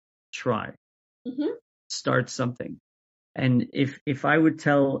just try. Mm-hmm. Start something. And if I would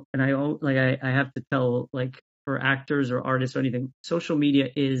tell, and I have to tell, like, for actors or artists or anything, social media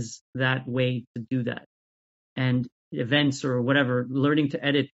is that way to do that. And events or whatever, learning to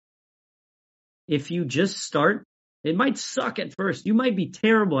edit. If you just start, it might suck at first. You might be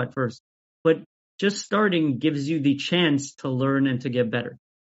terrible at first, but just starting gives you the chance to learn and to get better.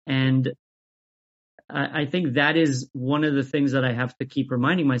 And I think that is one of the things that I have to keep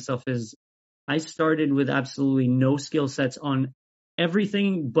reminding myself is I started with absolutely no skill sets on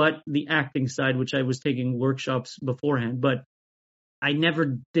everything but the acting side, which I was taking workshops beforehand. But I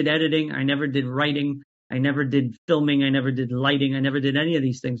never did editing. I never did writing. I never did filming. I never did lighting. I never did any of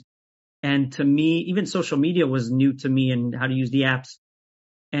these things. And to me, even social media was new to me and how to use the apps.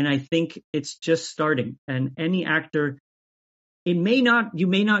 And I think it's just starting. And any actor, you may not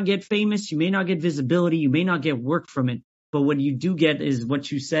get famous. You may not get visibility. You may not get work from it. But what you do get is what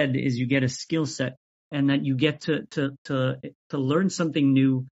you said, is you get a skill set, and that you get to learn something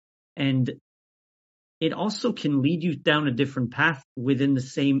new. And it also can lead you down a different path within the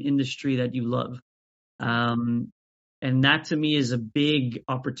same industry that you love. And that to me is a big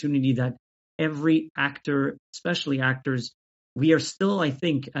opportunity that every actor, especially actors, we are still, I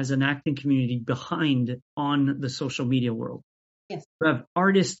think, as an acting community, behind on the social media world. Yes. We have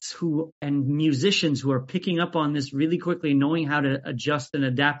artists and musicians who are picking up on this really quickly, knowing how to adjust and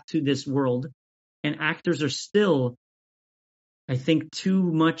adapt to this world. And actors are still, I think, too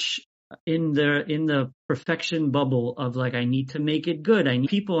much in the perfection bubble of, like, I need to make it good. I need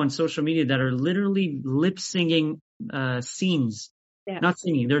people on social media that are literally lip singing scenes, not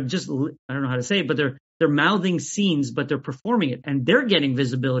singing. They're just, I don't know how to say it, but they're mouthing scenes, but they're performing it, and they're getting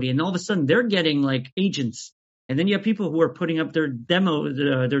visibility. And all of a sudden they're getting, like, agents. And then you have people who are putting up their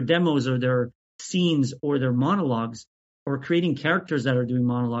demos or their scenes or their monologues, or creating characters that are doing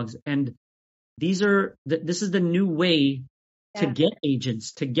monologues. And this is the new way to get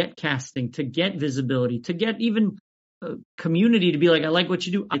agents, to get casting, to get visibility, to get even community to be like, I like what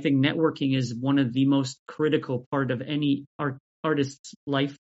you do. I think networking is one of the most critical part of any artist's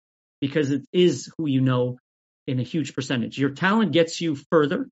life, because it is who you know in a huge percentage. Your talent gets you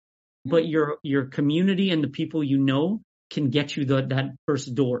further, but your community and the people you know can get you that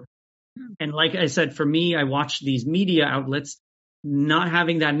first door. And like I said, for me, I watch these media outlets. Not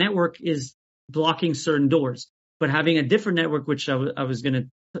having that network is blocking certain doors. But having a different network, which I was going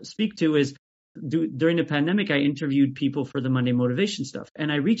to speak to, is during the pandemic, I interviewed people for the Monday Motivation stuff.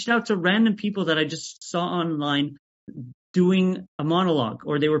 And I reached out to random people that I just saw online doing a monologue,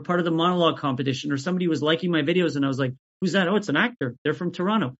 or they were part of the monologue competition, or somebody was liking my videos. And I was like, who's that? Oh, it's an actor. They're from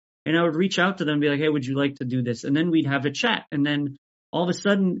Toronto. And I would reach out to them and be like, hey, would you like to do this? And then we'd have a chat. And then all of a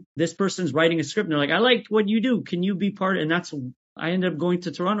sudden, this person's writing a script. And they're like, I like what you do. Can you be part? And I ended up going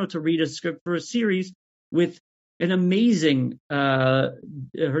to Toronto to read a script for a series with an amazing, her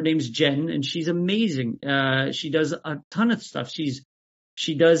name's Jen, and she's amazing. She does a ton of stuff. She's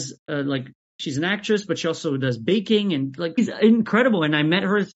an actress, but she also does baking, and, like, she's incredible. And I met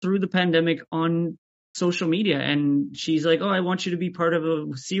her through the pandemic on social media, and she's like, oh, I want you to be part of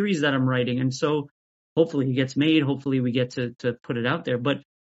a series that I'm writing. And so hopefully it gets made. Hopefully we get to put it out there. But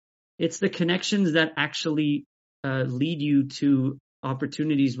it's the connections that actually lead you to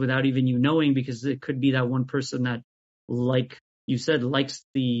opportunities without even you knowing, because it could be that one person that, like you said, likes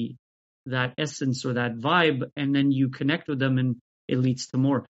that essence or that vibe, and then you connect with them and it leads to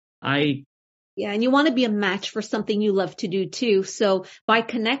more. And you want to be a match for something you love to do too. So by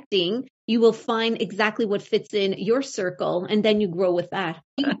connecting, you will find exactly what fits in your circle, and then you grow with that.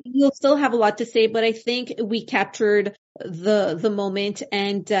 You'll still have a lot to say, but I think we captured the moment.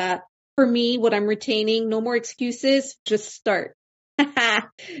 And for me, what I'm retaining, no more excuses, just start.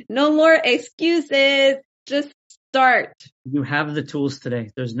 No more excuses, just start. You have the tools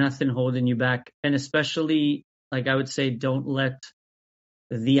today. There's nothing holding you back. And especially, like, I would say, don't let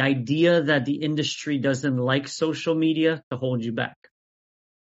the idea that the industry doesn't like social media to hold you back.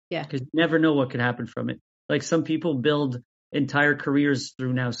 Yeah. Because you never know what could happen from it. Like, some people build entire careers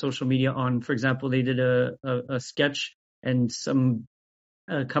through now social media on, for example, they did a sketch, and some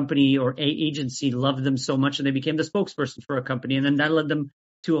company or agency loved them so much, and they became the spokesperson for a company, and then that led them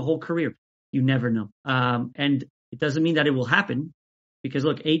to a whole career. You never know. And it doesn't mean that it will happen, because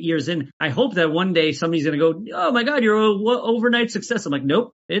look, 8 years in, I hope that one day somebody's going to go, oh my God, you're an overnight success. I'm like,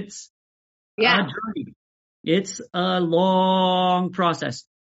 nope, it's a journey. It's a long process.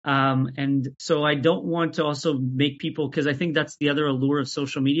 And so I don't want to also make people, because I think that's the other allure of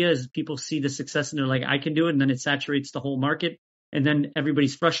social media is people see the success and they're like, I can do it. And then it saturates the whole market. And then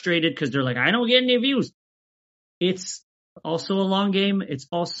everybody's frustrated because they're like, I don't get any views. It's also a long game. It's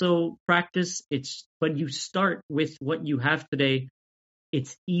also practice. It's when you start with what you have today,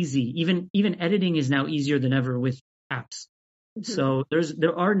 it's easy. Even editing is now easier than ever with apps. So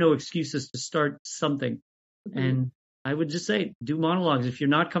there are no excuses to start something. And I would just say, do monologues. If you're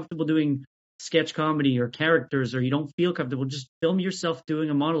not comfortable doing sketch comedy or characters, or you don't feel comfortable, just film yourself doing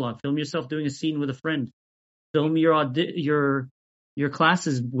a monologue. Film yourself doing a scene with a friend. Film your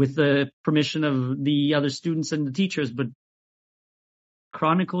classes with the permission of the other students and the teachers. But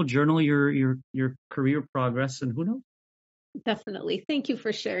journal your career progress, and who knows? Definitely. Thank you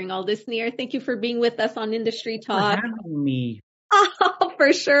for sharing all this, Nir. Thank you for being with us on Industry Talk. For having me. Oh,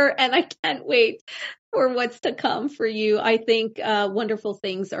 for sure. And I can't wait for what's to come for you. I think wonderful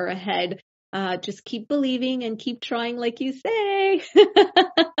things are ahead. Just keep believing and keep trying, like you say.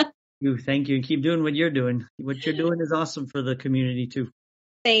 Thank you. And keep doing what you're doing. What you're doing is awesome for the community too.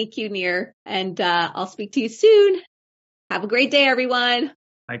 Thank you, Nir. And I'll speak to you soon. Have a great day, everyone.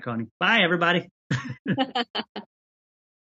 Bye, Connie. Bye, everybody.